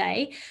bit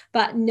today,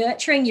 but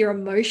nurturing your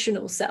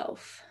emotional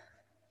self.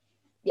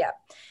 Yeah.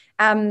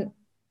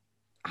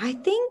 I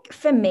think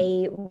for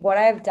me, what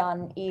I've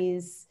done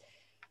is,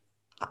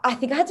 I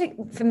think I had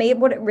to, for me,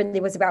 what it really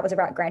was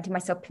about granting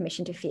myself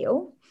permission to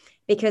feel,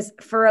 because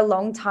for a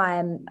long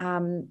time,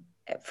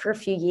 for a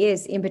few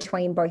years in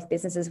between both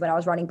businesses, when I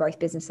was running both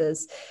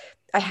businesses,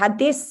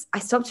 I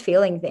stopped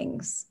feeling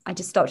things. I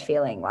just stopped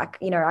feeling like,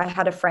 you know, I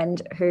had a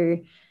friend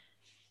who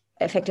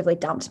effectively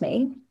dumped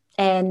me.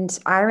 And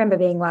I remember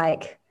being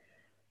like,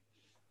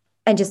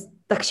 and just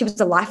like, she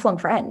was a lifelong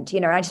friend, you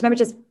know, and I just remember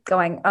just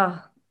going,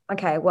 oh,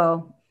 okay,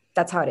 well,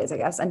 that's how it is, I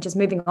guess. And just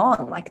moving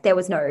on. Like there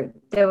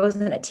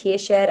wasn't a tear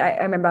shed. I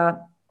remember,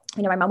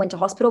 you know, my mum went to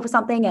hospital for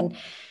something, and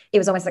it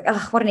was almost like,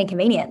 oh, what an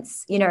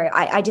inconvenience. You know,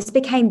 I just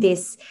became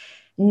this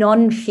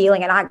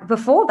non-feeling. And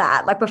before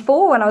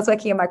when I was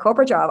working in my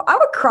corporate job, I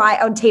would cry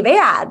on TV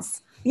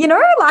ads, you know,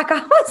 like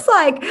I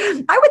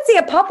would see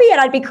a puppy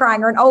and I'd be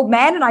crying, or an old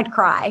man and I'd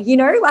cry, you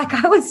know, like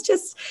I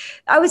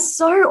was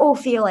so all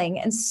feeling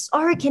and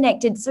so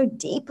connected so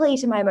deeply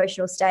to my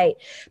emotional state.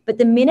 But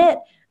the minute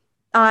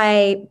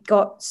I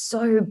got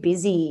so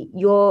busy,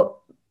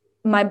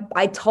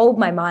 I told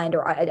my mind,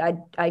 or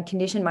I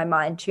conditioned my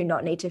mind to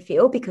not need to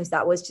feel, because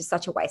that was just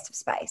such a waste of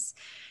space.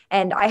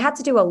 And I had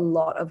to do a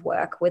lot of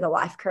work with a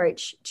life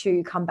coach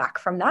to come back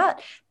from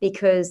that,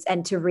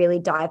 and to really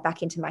dive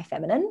back into my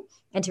feminine,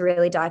 and to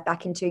really dive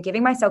back into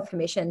giving myself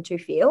permission to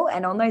feel.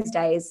 And on those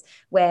days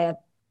where,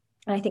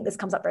 and I think this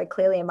comes up very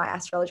clearly in my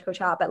astrological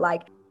chart, but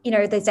like, you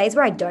know, those days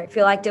where I don't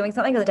feel like doing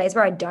something, or the days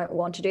where I don't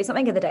want to do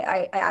something, or the day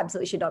I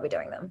absolutely should not be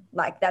doing them.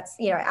 Like that's,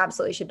 you know,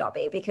 absolutely should not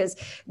be, because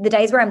the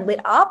days where I'm lit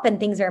up and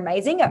things are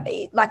amazing,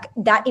 like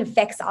that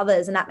infects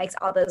others and that makes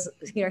others,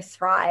 you know,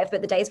 thrive.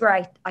 But the days where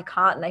I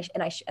can't,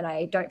 and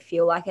I don't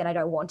feel like it, and I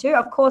don't want to,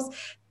 of course,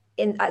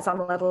 at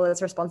some level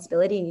there's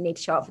responsibility and you need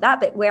to show up for that,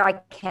 but where I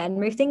can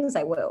move things,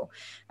 I will.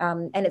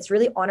 And it's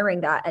really honoring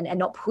that, and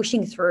not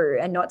pushing through,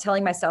 and not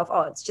telling myself,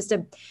 oh, it's just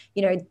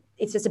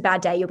it's just a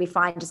bad day, you'll be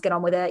fine, just get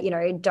on with it,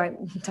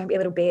 don't be a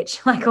little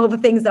bitch, like all the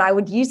things that I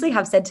would usually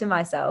have said to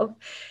myself.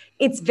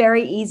 It's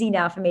very easy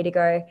now for me to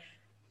go,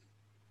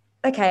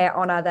 okay, I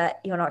honor that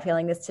you're not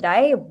feeling this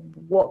today.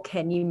 What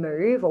can you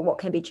move or what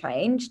can be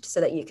changed so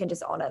that you can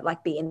just honor,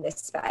 like be in this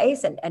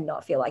space and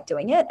not feel like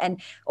doing it.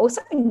 And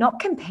also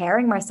not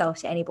comparing myself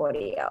to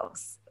anybody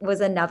else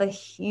was another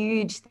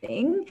huge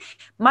thing.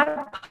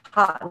 My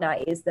partner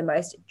is the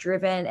most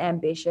driven,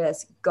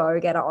 ambitious,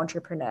 go-getter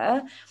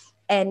entrepreneur.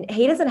 And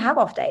he doesn't have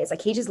off days.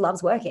 Like he just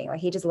loves working. Like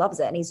he just loves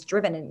it. And he's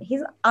driven and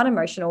he's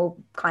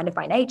unemotional kind of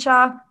by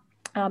nature.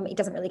 He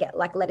doesn't really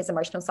let his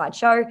emotional side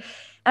show. And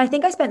I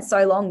think I spent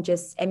so long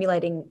just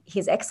emulating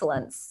his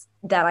excellence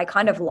that I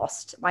kind of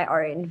lost my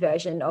own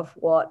version of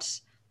what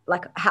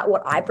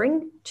I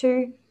bring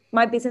to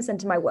my business and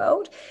to my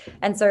world.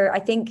 And so I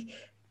think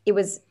it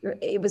was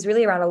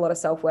really around a lot of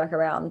self-work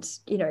around,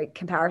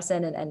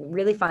 comparison and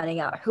really finding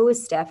out who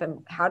is Steph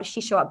and how does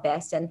she show up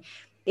best. And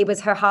it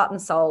was her heart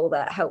and soul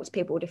that helped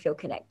people to feel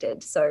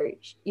connected. So,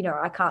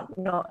 I can't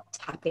not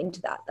tap into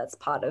that. That's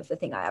part of the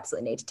thing I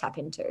absolutely need to tap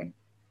into.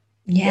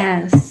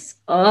 Yes.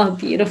 Oh,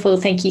 beautiful.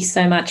 Thank you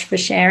so much for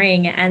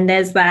sharing. And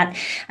there's that,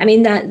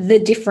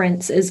 the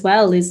difference as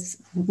well is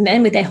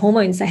men with their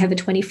hormones, they have a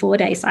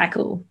 24-day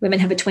cycle. Women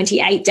have a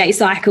 28-day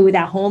cycle with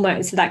our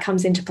hormones. So that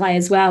comes into play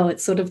as well.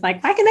 It's sort of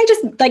like, why can they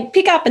just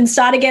pick up and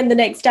start again the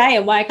next day?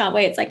 And why can't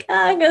we? It's like,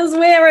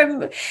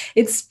 because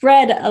it's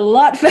spread a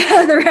lot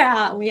further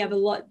out and we have a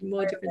lot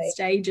more different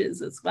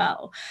stages as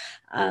well.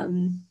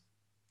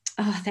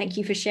 Thank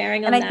you for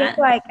sharing on that. And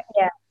I think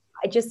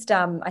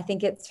I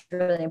think it's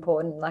really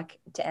important,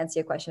 to answer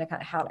your question,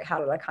 how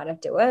did I kind of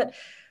do it?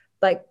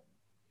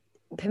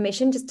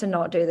 Permission just to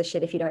not do the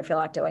shit if you don't feel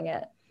like doing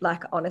it.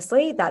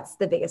 Honestly, that's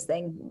the biggest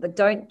thing.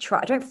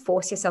 Don't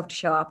force yourself to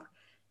show up.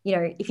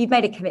 If you've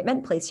made a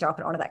commitment, please show up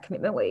and honor that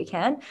commitment where you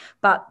can.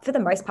 But for the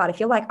most part, if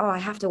you're like, oh, I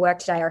have to work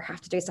today or I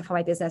have to do stuff for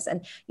my business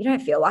and you don't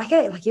feel like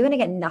it, you're going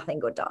to get nothing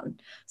good done.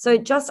 So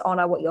just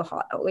honor what your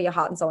heart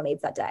and soul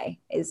needs that day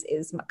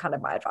is kind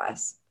of my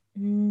advice.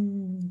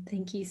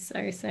 Thank you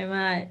so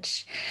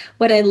much.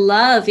 What I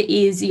love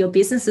is your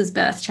business's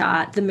birth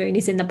chart. The moon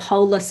is in the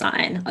polar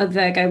sign of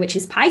Virgo, which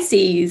is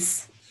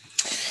Pisces.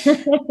 For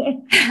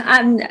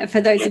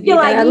those of you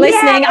that are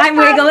listening, I'm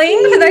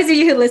wiggling. For those of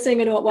you who are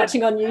listening and not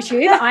watching on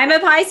YouTube, I'm a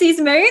Pisces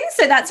moon,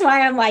 so that's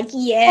why I'm like,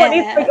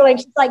 yeah. Wiggling.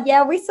 She's like,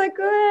 yeah, we're so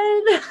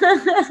good.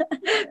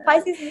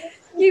 Pisces moon.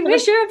 You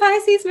wish you're a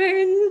Pisces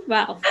moon?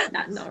 Well,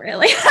 no, not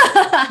really.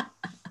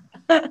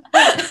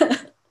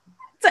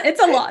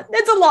 It's a lot.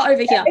 It's a lot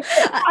over here.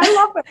 I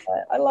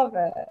love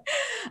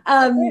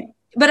it.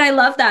 But I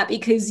love that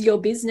because your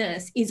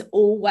business is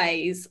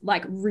always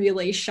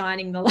really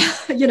shining the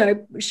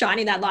light,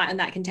 shining that light and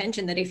that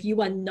contention that if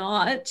you are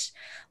not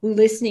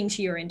listening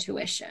to your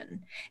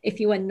intuition, if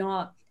you are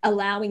not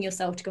allowing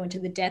yourself to go into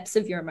the depths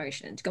of your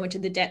emotion, to go into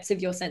the depths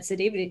of your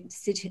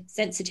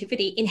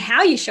sensitivity in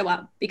how you show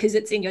up, because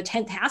it's in your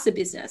 10th house of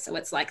business. So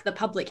it's like the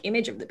public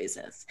image of the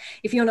business.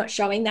 If you're not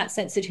showing that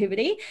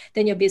sensitivity,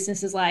 then your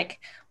business is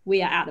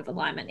we are out of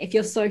alignment. If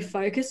you're so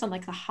focused on the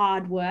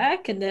hard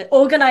work and the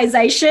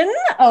organization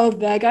of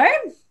Virgo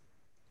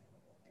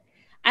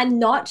and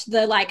not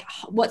the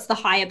what's the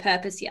higher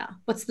purpose here?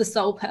 What's the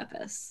soul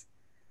purpose?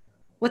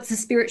 What's the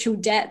spiritual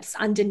depths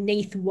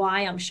underneath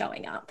why I'm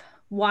showing up?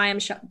 Why I'm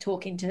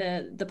talking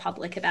to the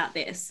public about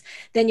this,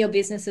 then your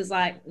business is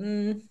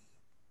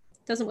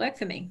doesn't work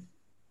for me.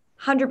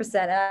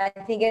 100%. I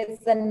think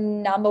it's the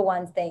number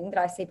one thing that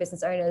I see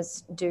business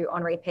owners do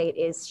on repeat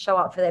is show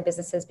up for their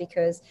businesses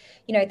because,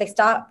 they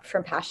start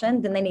from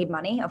passion, then they need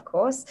money, of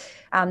course.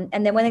 And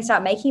then when they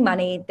start making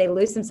money, they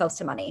lose themselves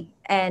to money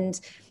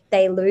and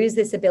they lose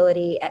this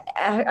ability.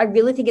 I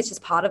really think it's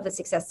just part of the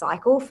success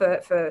cycle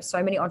for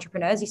so many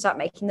entrepreneurs. You start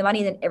making the money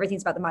and then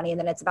everything's about the money and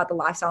then it's about the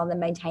lifestyle and then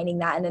maintaining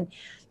that. And then,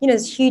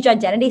 there's huge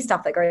identity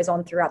stuff that goes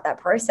on throughout that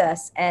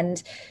process.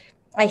 And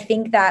I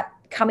think that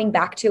coming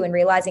back to and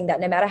realizing that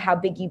no matter how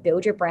big you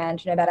build your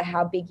brand, no matter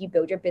how big you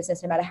build your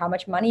business, no matter how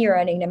much money you're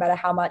earning, no matter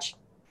how much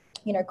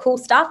cool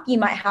stuff you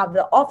might have,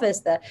 the office,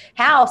 the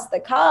house, the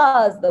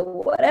cars, the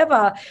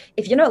whatever,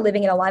 if you're not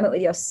living in alignment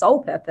with your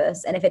soul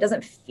purpose, and if it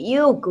doesn't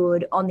feel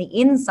good on the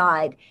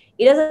inside,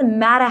 it doesn't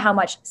matter how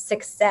much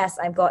success,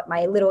 I've got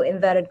my little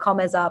inverted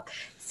commas up,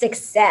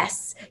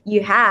 success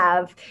you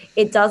have,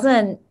 it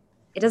doesn't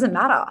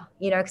matter,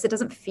 because it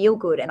doesn't feel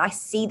good. And I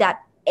see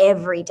that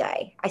every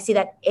day. I see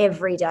that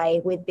every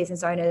day with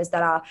business owners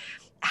that are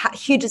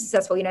hugely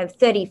successful,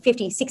 $30, $50,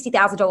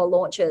 $60,000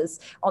 launches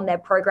on their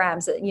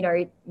programs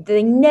that,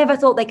 they never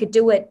thought they could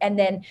do it. And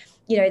then,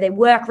 they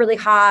work really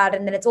hard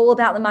and then it's all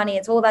about the money.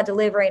 It's all about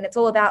delivery and it's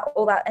all about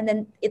all that. And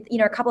then,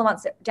 a couple of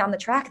months down the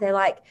track, they're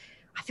like,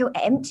 I feel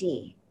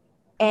empty.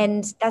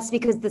 And that's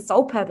because the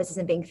soul purpose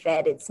isn't being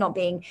fed. It's not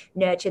being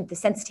nurtured. The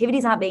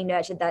sensitivities aren't being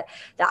nurtured. That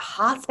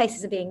heart space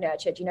isn't being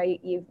nurtured.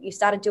 You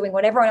started doing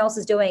what everyone else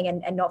is doing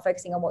and not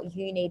focusing on what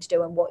you need to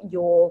do and what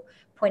your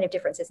point of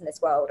difference is in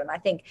this world. And I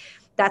think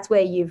that's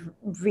where you've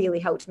really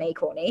helped me,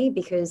 Courtney,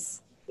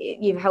 because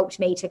you've helped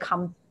me to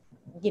come,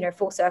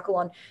 full circle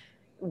on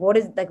what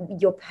is like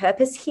your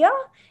purpose here,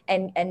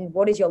 and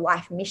what is your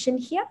life mission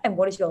here, and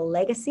what is your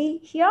legacy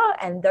here,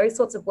 and those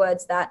sorts of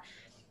words. That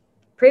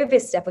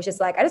previous step was just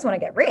like, I just want to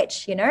get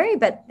rich, you know,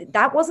 but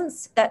that wasn't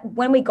that.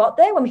 When we got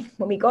there, when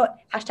we got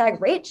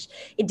 #rich,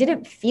 it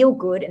didn't feel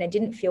good, and it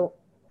didn't feel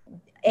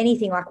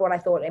anything like what I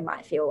thought it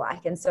might feel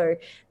like. And so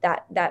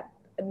that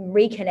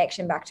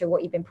reconnection back to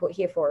what you've been put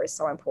here for is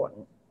so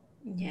important.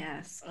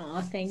 Yes. Oh,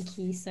 thank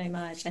you so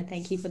much. And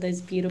thank you for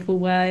those beautiful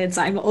words.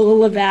 I'm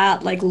all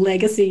about like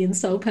legacy and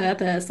soul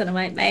purpose. And I'm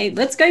like, mate,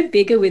 let's go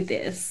bigger with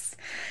this.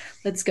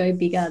 Let's go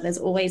bigger. There's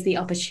always the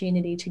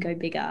opportunity to go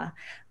bigger.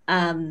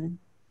 And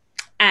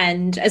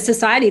as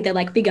society, they're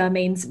like, bigger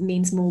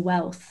means more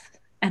wealth.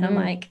 And I'm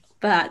like,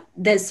 but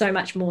there's so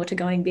much more to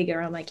going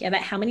bigger. I'm like, yeah,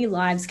 but how many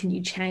lives can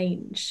you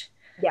change?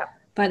 Yeah.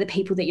 By the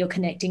people that you're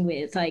connecting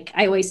with? Like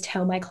I always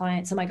tell my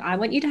clients, I'm like, I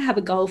want you to have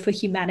a goal for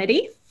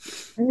humanity.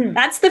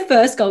 That's the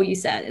first goal you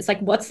set. It's like,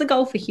 what's the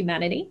goal for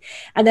humanity?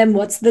 And then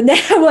what's the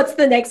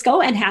next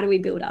goal, and how do we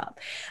build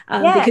up?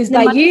 Because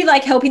by you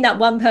like helping that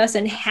one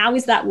person, how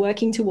is that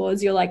working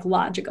towards your like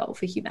larger goal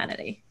for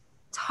humanity?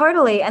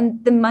 Totally.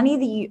 And the money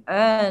that you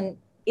earn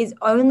is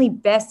only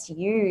best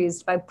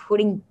used by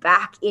putting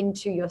back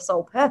into your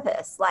soul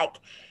purpose. Like,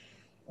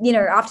 you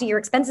know, after your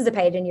expenses are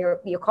paid and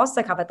your costs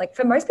are covered, like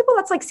for most people,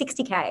 that's like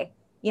 60K,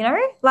 you know,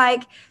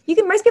 like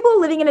most people are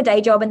living in a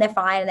day job and they're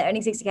fine and they're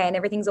earning 60K and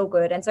everything's all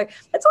good. And so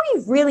that's all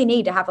you really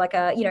need to have like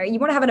you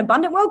want to have an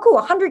abundant, well, cool,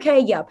 100K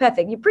a year,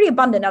 perfect. You're pretty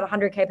abundant at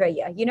 100K per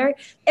year, you know,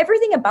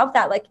 everything above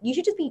that, like you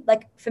should just be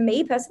like, for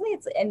me personally,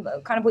 it's and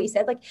kind of what you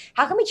said, like,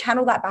 how can we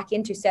channel that back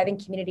into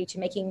serving community, to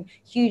making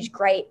huge,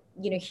 great,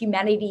 you know,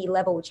 humanity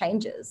level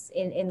changes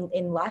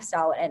in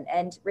lifestyle,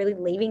 and really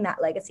leaving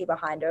that legacy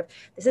behind of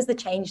this is the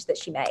change that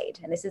she made,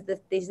 and these are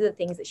the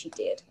things that she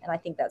did. And I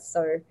think that's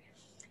so,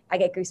 I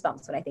get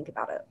goosebumps when I think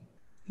about it.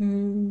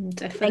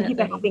 Definitely. Thank you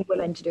for helping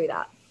women to do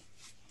that.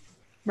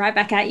 Right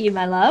back at you,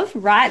 my love.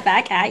 Right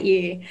back at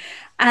you.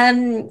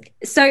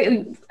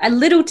 So a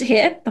little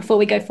tip before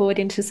we go forward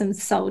into some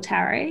soul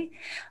tarot.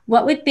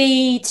 What would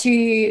be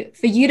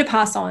for you to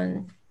pass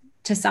on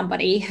to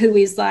somebody who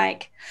is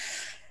like,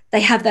 they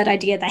have that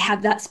idea, they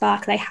have that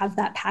spark, they have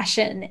that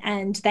passion,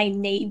 and they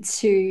need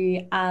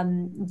to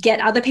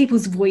get other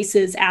people's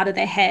voices out of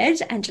their head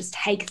and just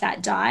take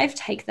that dive,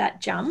 take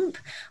that jump?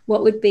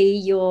 What would be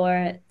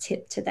your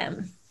tip to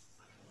them?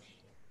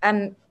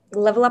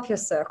 Level up your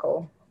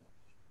circle.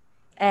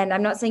 And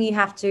I'm not saying you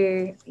have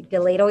to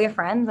delete all your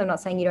friends. I'm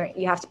not saying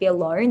you have to be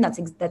alone.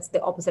 That's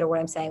the opposite of what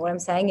I'm saying. What I'm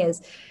saying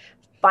is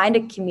find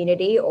a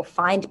community or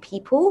find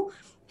people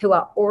who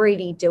are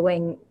already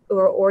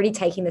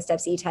taking the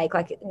steps that you take.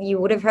 Like you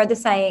would have heard the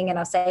saying, and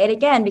I'll say it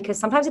again because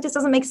sometimes it just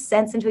doesn't make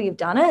sense until you've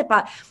done it,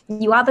 but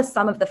you are the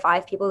sum of the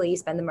 5 people that you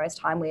spend the most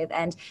time with.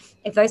 And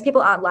if those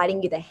people aren't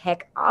lighting you the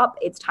heck up,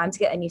 it's time to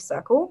get a new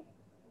circle.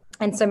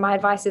 And so my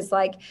advice is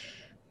like,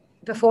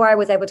 before I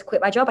was able to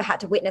quit my job, I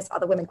had to witness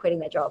other women quitting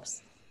their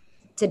jobs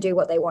to do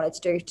what they wanted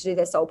to do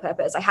their soul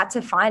purpose. I had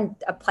to find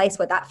a place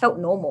where that felt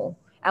normal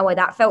and where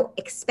that felt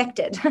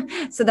expected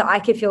so that I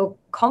could feel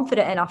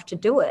confident enough to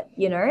do it,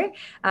 you know?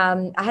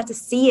 I had to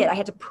see it, I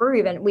had to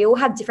prove, and we all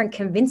have different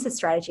convincer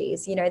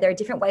strategies. You know, there are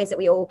different ways that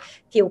we all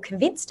feel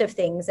convinced of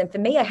things. And for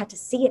me, I had to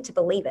see it to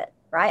believe it,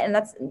 right? And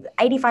that's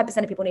 85%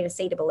 of people need to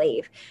see to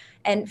believe.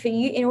 And for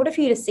you, in order for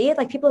you to see it,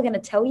 like people are going to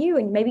tell you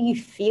and maybe you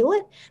feel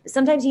it, but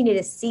sometimes you need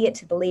to see it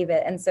to believe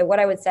it. And so what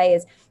I would say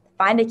is,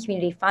 find a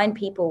community, find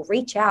people,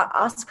 reach out,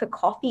 ask for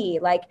coffee,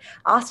 like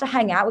ask to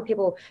hang out with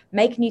people,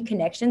 make new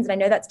connections. And I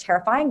know that's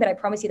terrifying, but I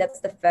promise you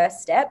that's the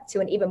first step to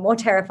an even more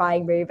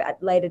terrifying move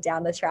later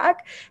down the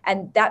track.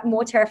 And that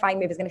more terrifying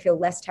move is going to feel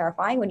less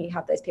terrifying when you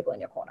have those people in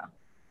your corner.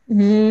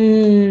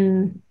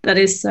 That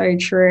is so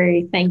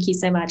true. Thank you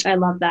so much. I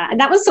love that.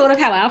 And that was sort of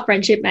how our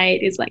friendship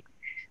made, is like,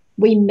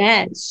 we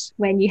met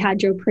when you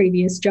had your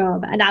previous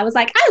job and I was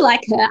like, I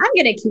like her, I'm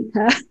going to keep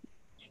her.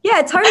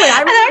 Yeah, totally.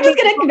 And I'm just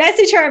going to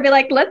message her and be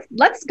like,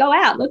 let's go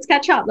out. Let's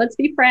catch up. Let's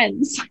be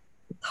friends.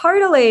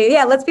 Totally.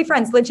 Yeah, let's be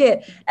friends.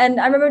 Legit. And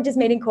I remember just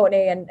meeting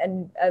Courtney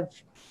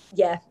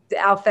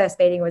our first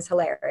meeting was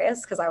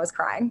hilarious because I was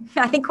crying.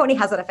 I think Courtney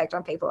has that effect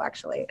on people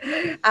actually.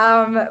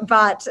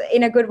 But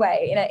in a good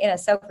way, in a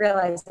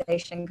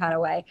self-realization kind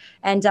of way.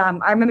 And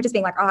I remember just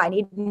being like, I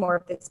need more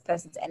of this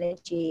person's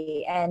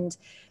energy. And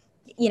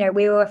you know,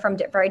 we were from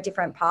very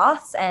different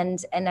paths,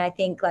 and I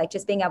think like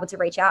just being able to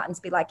reach out and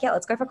be like, yeah,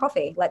 let's go for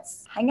coffee,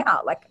 let's hang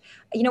out. Like,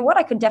 you know what,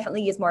 I could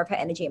definitely use more of her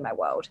energy in my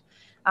world,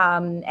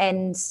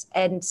 and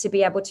to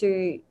be able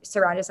to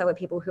surround yourself with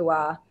people who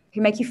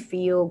make you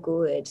feel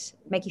good,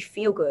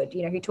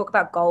 you know, who talk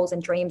about goals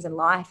and dreams and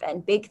life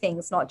and big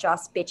things, not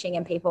just bitching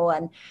and people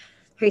and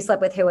who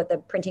slept with who at the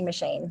printing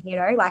machine. You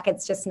know, like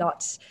it's just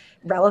not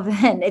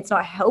relevant, it's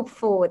not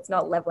helpful, it's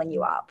not leveling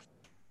you up.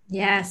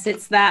 Yes,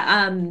 it's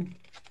that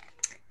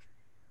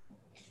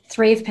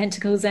 3 of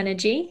Pentacles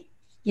energy,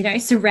 you know,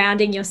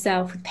 surrounding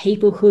yourself with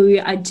people who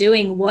are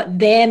doing what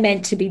they're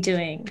meant to be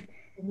doing.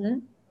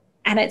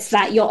 And it's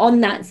that you're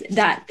on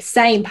that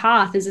same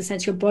path, as a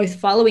sense you're both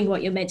following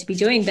what you're meant to be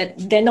doing, but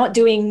they're not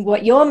doing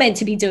what you're meant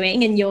to be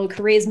doing, and your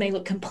careers may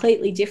look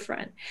completely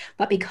different.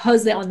 But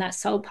because they're on that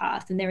soul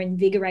path and they're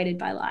invigorated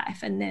by life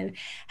and they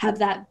have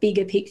that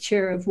bigger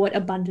picture of what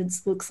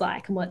abundance looks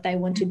like and what they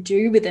want to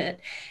do with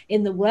it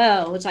in the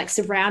world, like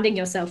surrounding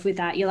yourself with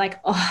that, you're like,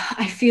 oh,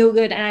 I feel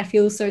good and I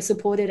feel so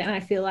supported and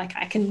I feel like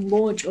I can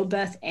launch or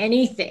birth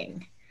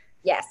anything.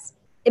 Yes.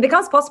 It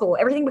becomes possible.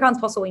 Everything becomes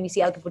possible when you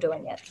see other people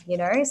doing it, you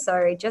know?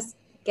 So just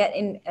get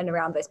in and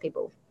around those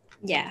people.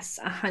 Yes,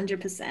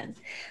 100%.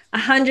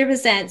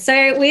 100%.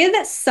 So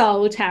with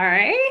Soul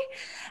Tarot,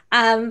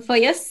 for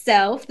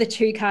yourself, the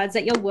 2 cards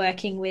that you're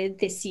working with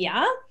this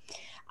year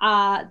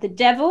are the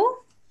Devil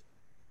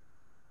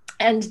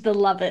and the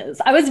Lovers.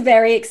 I was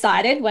very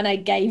excited when I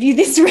gave you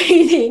this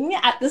reading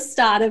at the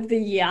start of the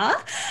year.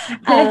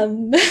 I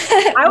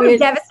was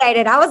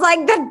devastated. I was like,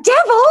 the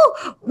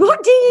devil?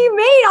 What do you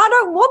mean? I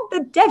don't want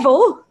the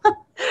devil.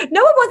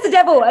 No one wants the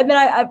devil. And then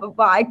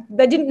I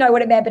didn't know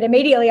what it meant, but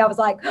immediately I was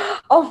like,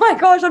 oh my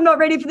gosh, I'm not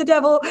ready for the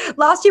devil.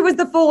 Last year was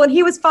the Fool and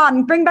he was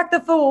fun. Bring back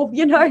the Fool.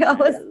 You know, I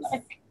was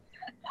like,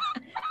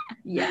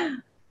 yeah.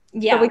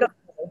 So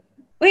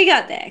we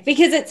got there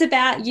because it's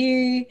about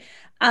you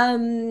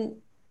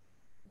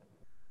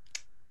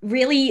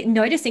really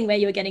noticing where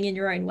you're getting in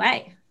your own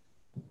way.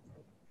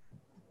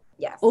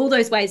 Yes. All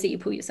those ways that you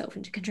pull yourself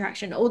into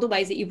contraction, all the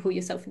ways that you pull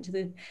yourself into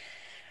the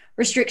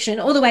restriction,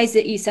 all the ways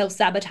that you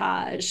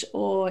self-sabotage,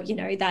 or, you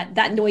know,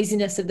 that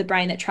noisiness of the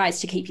brain that tries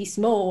to keep you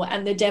small.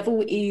 And the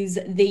devil is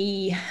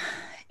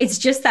it's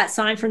just that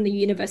sign from the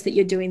universe that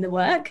you're doing the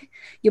work.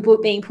 You're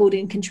being pulled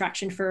in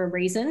contraction for a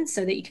reason,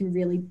 so that you can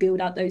really build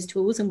up those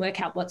tools and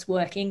work out what's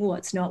working,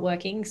 what's not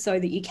working, so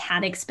that you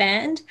can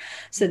expand,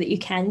 so that you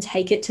can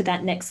take it to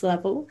that next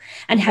level.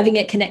 And having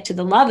it connect to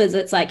the Lovers,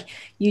 it's like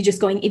you just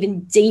going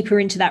even deeper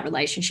into that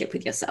relationship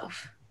with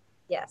yourself.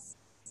 Yes.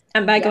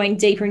 And by going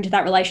deeper into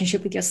that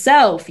relationship with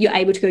yourself, you're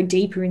able to go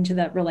deeper into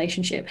that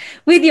relationship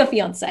with your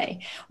fiance,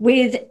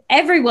 with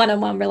every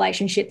one-on-one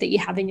relationship that you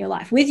have in your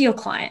life, with your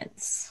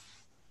clients.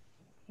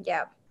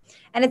 Yeah.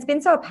 And it's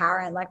been so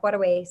apparent. Like,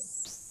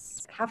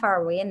 how far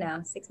are we in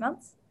now? 6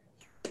 months?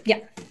 Yeah.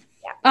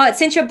 Oh, it's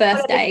since your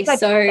birthday. So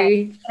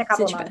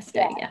since your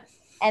birthday, yeah.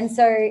 And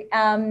so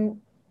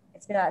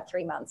it's been about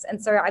 3 months.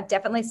 And so I've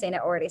definitely seen it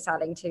already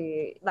starting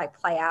to like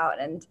play out.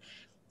 And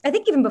I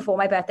think even before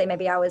my birthday,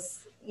 maybe I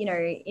was, you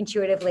know,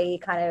 intuitively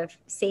kind of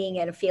seeing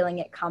it and feeling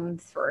it come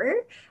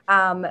through.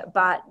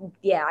 But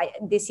yeah,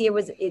 this year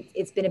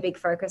it's been a big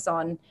focus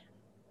on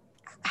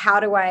how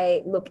do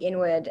I look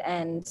inward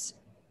and,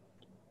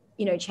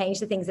 you know, change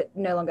the things that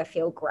no longer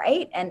feel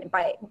great. And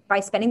by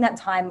spending that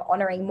time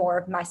honoring more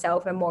of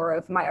myself and more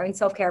of my own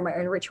self-care, my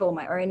own ritual,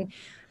 my own,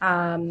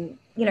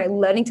 you know,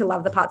 learning to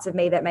love the parts of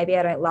me that maybe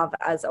I don't love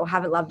or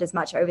haven't loved as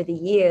much over the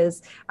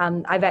years.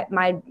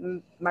 My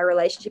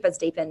relationship has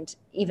deepened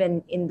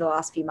even in the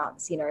last few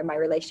months, you know, my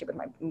relationship with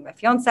my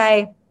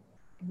fiance,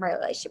 my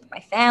relationship with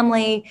my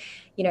family,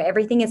 you know,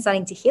 everything is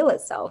starting to heal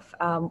itself,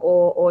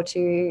 or to,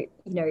 you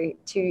know,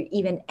 to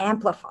even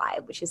amplify,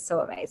 which is so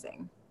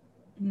amazing.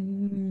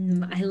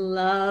 I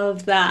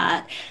love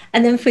that.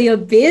 And then for your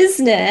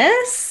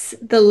business,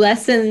 the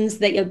lessons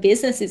that your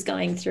business is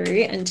going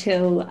through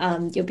until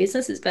your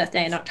business's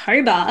birthday in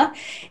October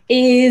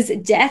is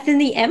Death and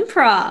the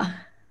Emperor.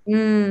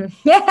 Yeah,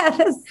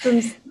 there's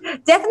some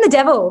Death and the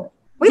Devil.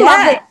 We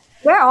love it.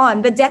 We're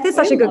on, but Death is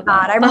such a good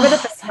card. I remember the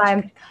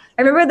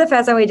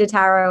first time we did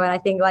tarot, and I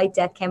think like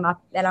Death came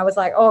up, and I was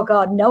like, oh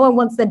God, no one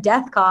wants the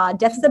Death card.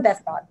 Death's the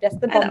best card. Death's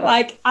the bomb.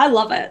 Like, I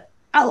love it.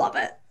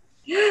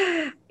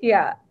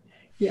 Yeah.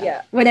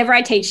 Whenever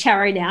I teach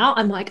tarot now,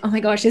 I'm like, oh my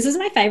gosh, this is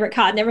my favorite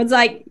card. And everyone's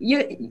like,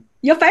 your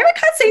favorite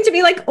cards seem to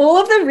be like all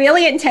of the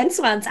really intense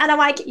ones. And I'm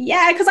like,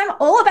 yeah, because I'm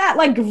all about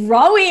like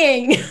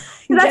growing.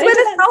 That's where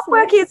the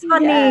self-work is,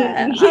 honey.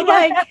 Yeah.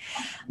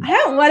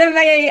 I'm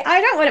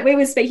like, we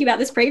were speaking about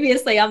this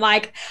previously. I'm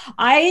like,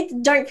 I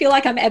don't feel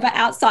like I'm ever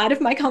outside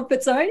of my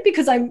comfort zone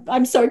because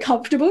I'm so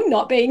comfortable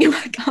not being in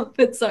my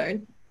comfort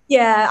zone.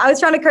 Yeah, I was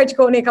trying to coach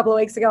Courtney a couple of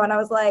weeks ago, and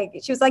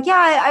she was like,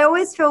 yeah, I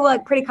always feel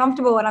like pretty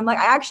comfortable. And I'm like,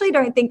 I actually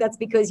don't think that's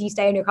because you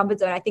stay in your comfort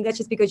zone. I think that's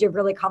just because you're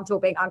really comfortable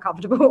being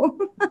uncomfortable.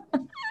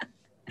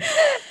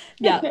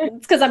 Yeah,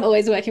 it's because I'm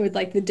always working with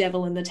like the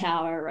devil in the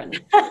tower and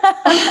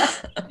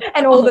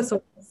all the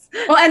swords.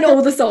 And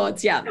all the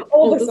swords, yeah.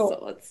 all the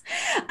swords.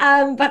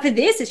 But for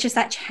this, it's just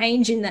that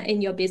change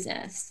in your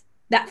business,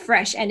 that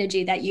fresh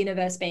energy, that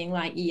universe being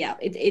like, yeah,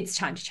 it's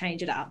time to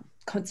change it up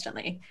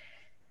constantly.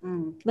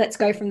 Let's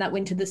go from that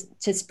winter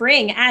to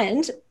spring.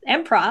 And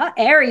Emperor,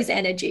 Aries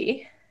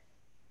energy.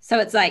 So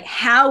it's like,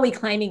 how are we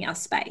claiming our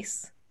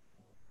space?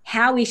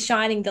 How are we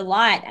shining the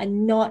light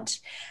and not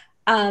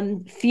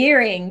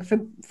fearing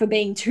for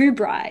being too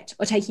bright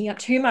or taking up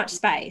too much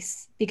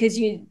space because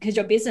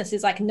your business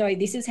is like, no,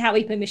 this is how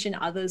we permission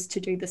others to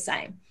do the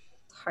same.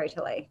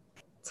 Totally.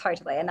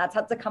 And that's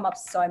had to come up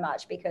so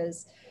much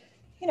because,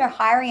 you know,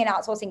 hiring and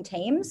outsourcing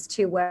teams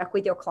to work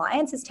with your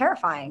clients is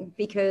terrifying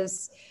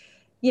because,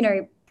 you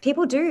know,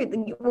 people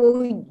do.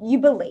 Well, you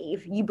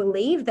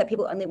believe that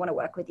people only want to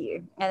work with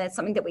you, and it's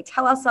something that we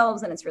tell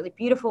ourselves, and it's really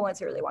beautiful, and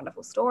it's a really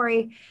wonderful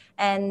story,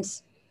 and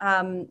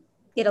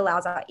it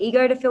allows our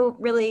ego to feel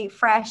really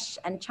fresh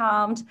and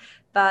charmed.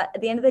 But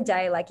at the end of the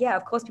day, like, yeah,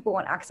 of course people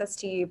want access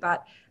to you,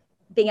 but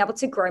being able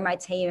to grow my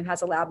team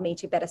has allowed me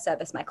to better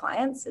service my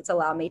clients. It's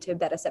allowed me to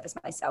better service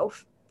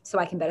myself so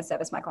I can better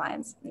service my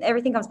clients.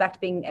 Everything comes back to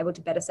being able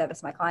to better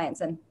service my clients.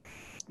 And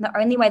the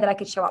only way that I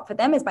could show up for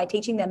them is by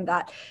teaching them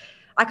that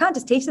I can't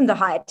just teach them to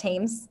hire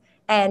teams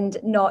and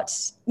not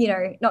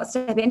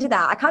step into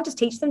that. I can't just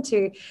teach them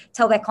to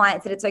tell their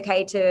clients that it's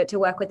okay to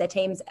work with their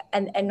teams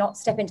and not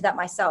step into that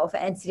myself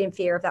and sit in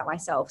fear of that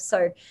myself.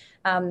 So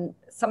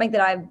something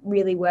that I've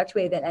really worked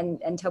with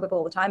and tell people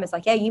all the time is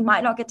like, yeah, you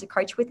might not get to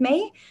coach with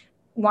me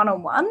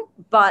one-on-one,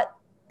 but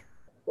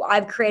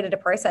I've created a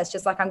process,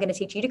 just like I'm going to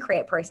teach you to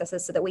create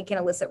processes so that we can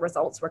elicit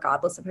results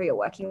regardless of who you're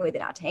working with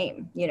in our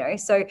team,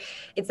 So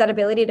it's that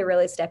ability to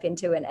really step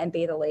into and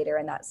be the leader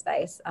in that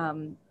space,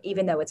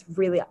 even though it's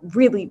really,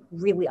 really,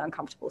 really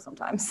uncomfortable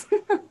sometimes.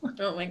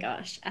 Oh my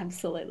gosh,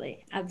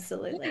 absolutely.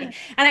 Absolutely.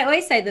 And I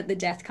always say that the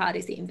death card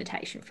is the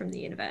invitation from the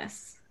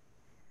universe.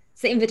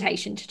 It's the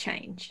invitation to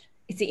change.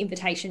 It's the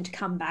invitation to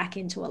come back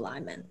into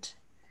alignment,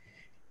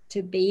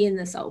 to be in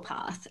the soul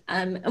path.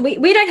 And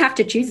we don't have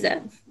to choose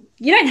it.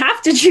 You don't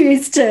have to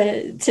choose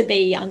to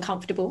be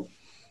uncomfortable,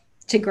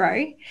 to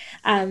grow.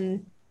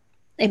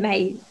 It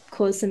may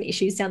cause some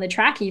issues down the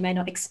track. You may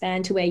not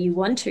expand to where you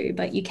want to,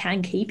 but you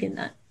can keep in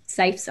that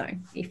safe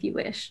zone if you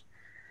wish.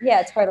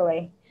 Yeah,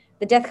 totally.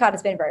 The death card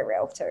has been very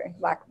real too.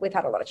 Like, we've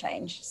had a lot of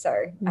change.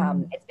 So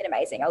it's been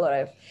amazing.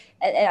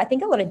 And I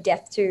think a lot of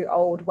death to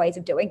old ways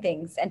of doing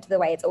things and to the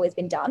way it's always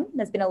been done.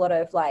 There's been a lot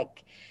of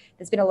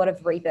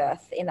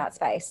rebirth in that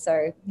space.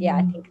 So yeah,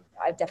 I think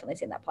I've definitely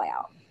seen that play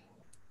out.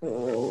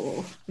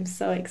 Oh, I'm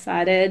so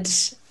excited.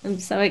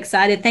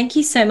 Thank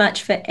you so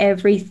much for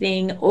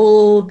everything,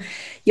 all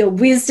your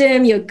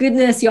wisdom, your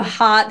goodness, your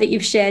heart that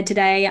you've shared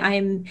today.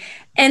 I'm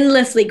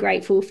endlessly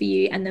grateful for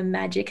you and the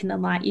magic and the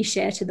light you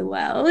share to the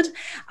world.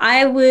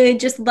 I would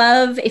just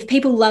love, if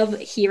people love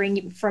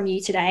hearing from you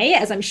today,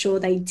 as I'm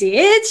sure they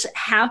did,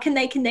 how can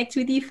they connect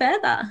with you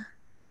further?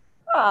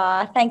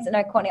 Thanks.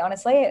 No, Courtney,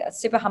 honestly,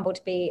 super humbled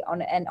to be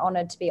on and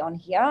honored to be on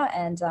here,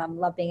 and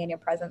love being in your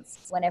presence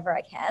whenever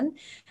I can,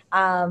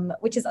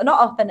 which is not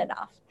often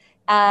enough.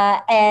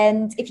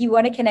 And if you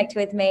want to connect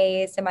with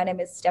me, so my name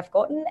is Steph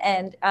Gorton,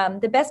 and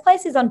the best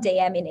place is on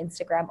DM in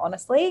Instagram,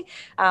 honestly.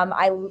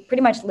 I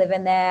pretty much live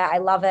in there. I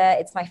love it.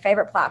 It's my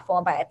favorite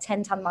platform by a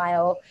 10-ton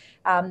mile.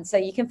 So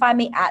you can find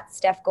me at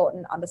Steph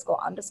Gorton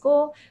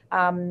 __.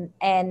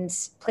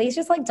 And please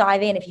just like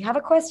dive in. If you have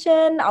a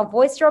question, I'll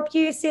voice drop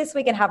you, sis.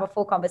 We can have a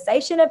full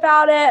conversation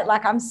about it.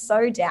 Like, I'm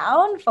so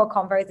down for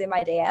convos in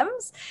my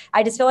DMs.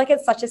 I just feel like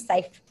it's such a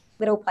safe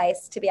little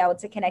place to be able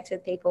to connect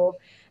with people.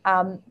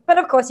 But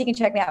of course you can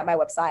check me out on my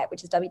website,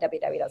 which is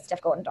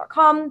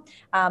www.stephgorton.com.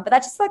 But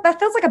that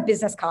feels like a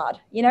business card.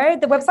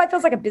 The website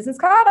feels like a business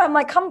card. I'm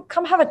like,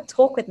 come have a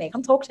talk with me.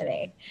 Come talk to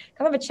me.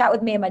 Come have a chat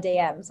with me in my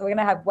DMs. We're going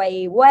to have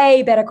way,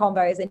 way better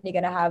combos than you're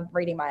going to have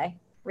reading my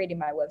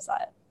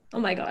website. Oh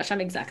my gosh, I'm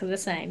exactly the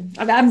same.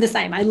 I'm the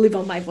same. I live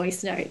on my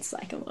voice notes.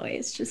 Like, I'm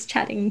always just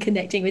chatting and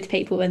connecting with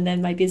people. And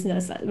then my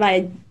business,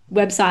 my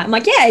website, I'm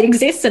like, yeah, it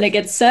exists and it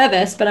gets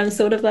service, but I'm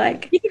sort of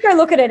like... You can go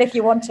look at it if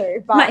you want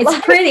to. But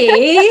it's pretty.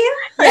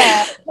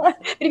 Yeah. But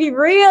if you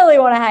really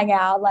want to hang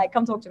out, like,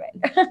 come talk to me.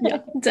 Yeah,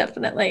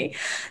 definitely.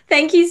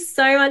 Thank you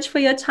so much for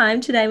your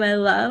time today, my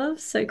love.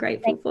 So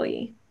grateful for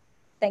you.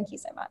 Thank you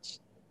so much.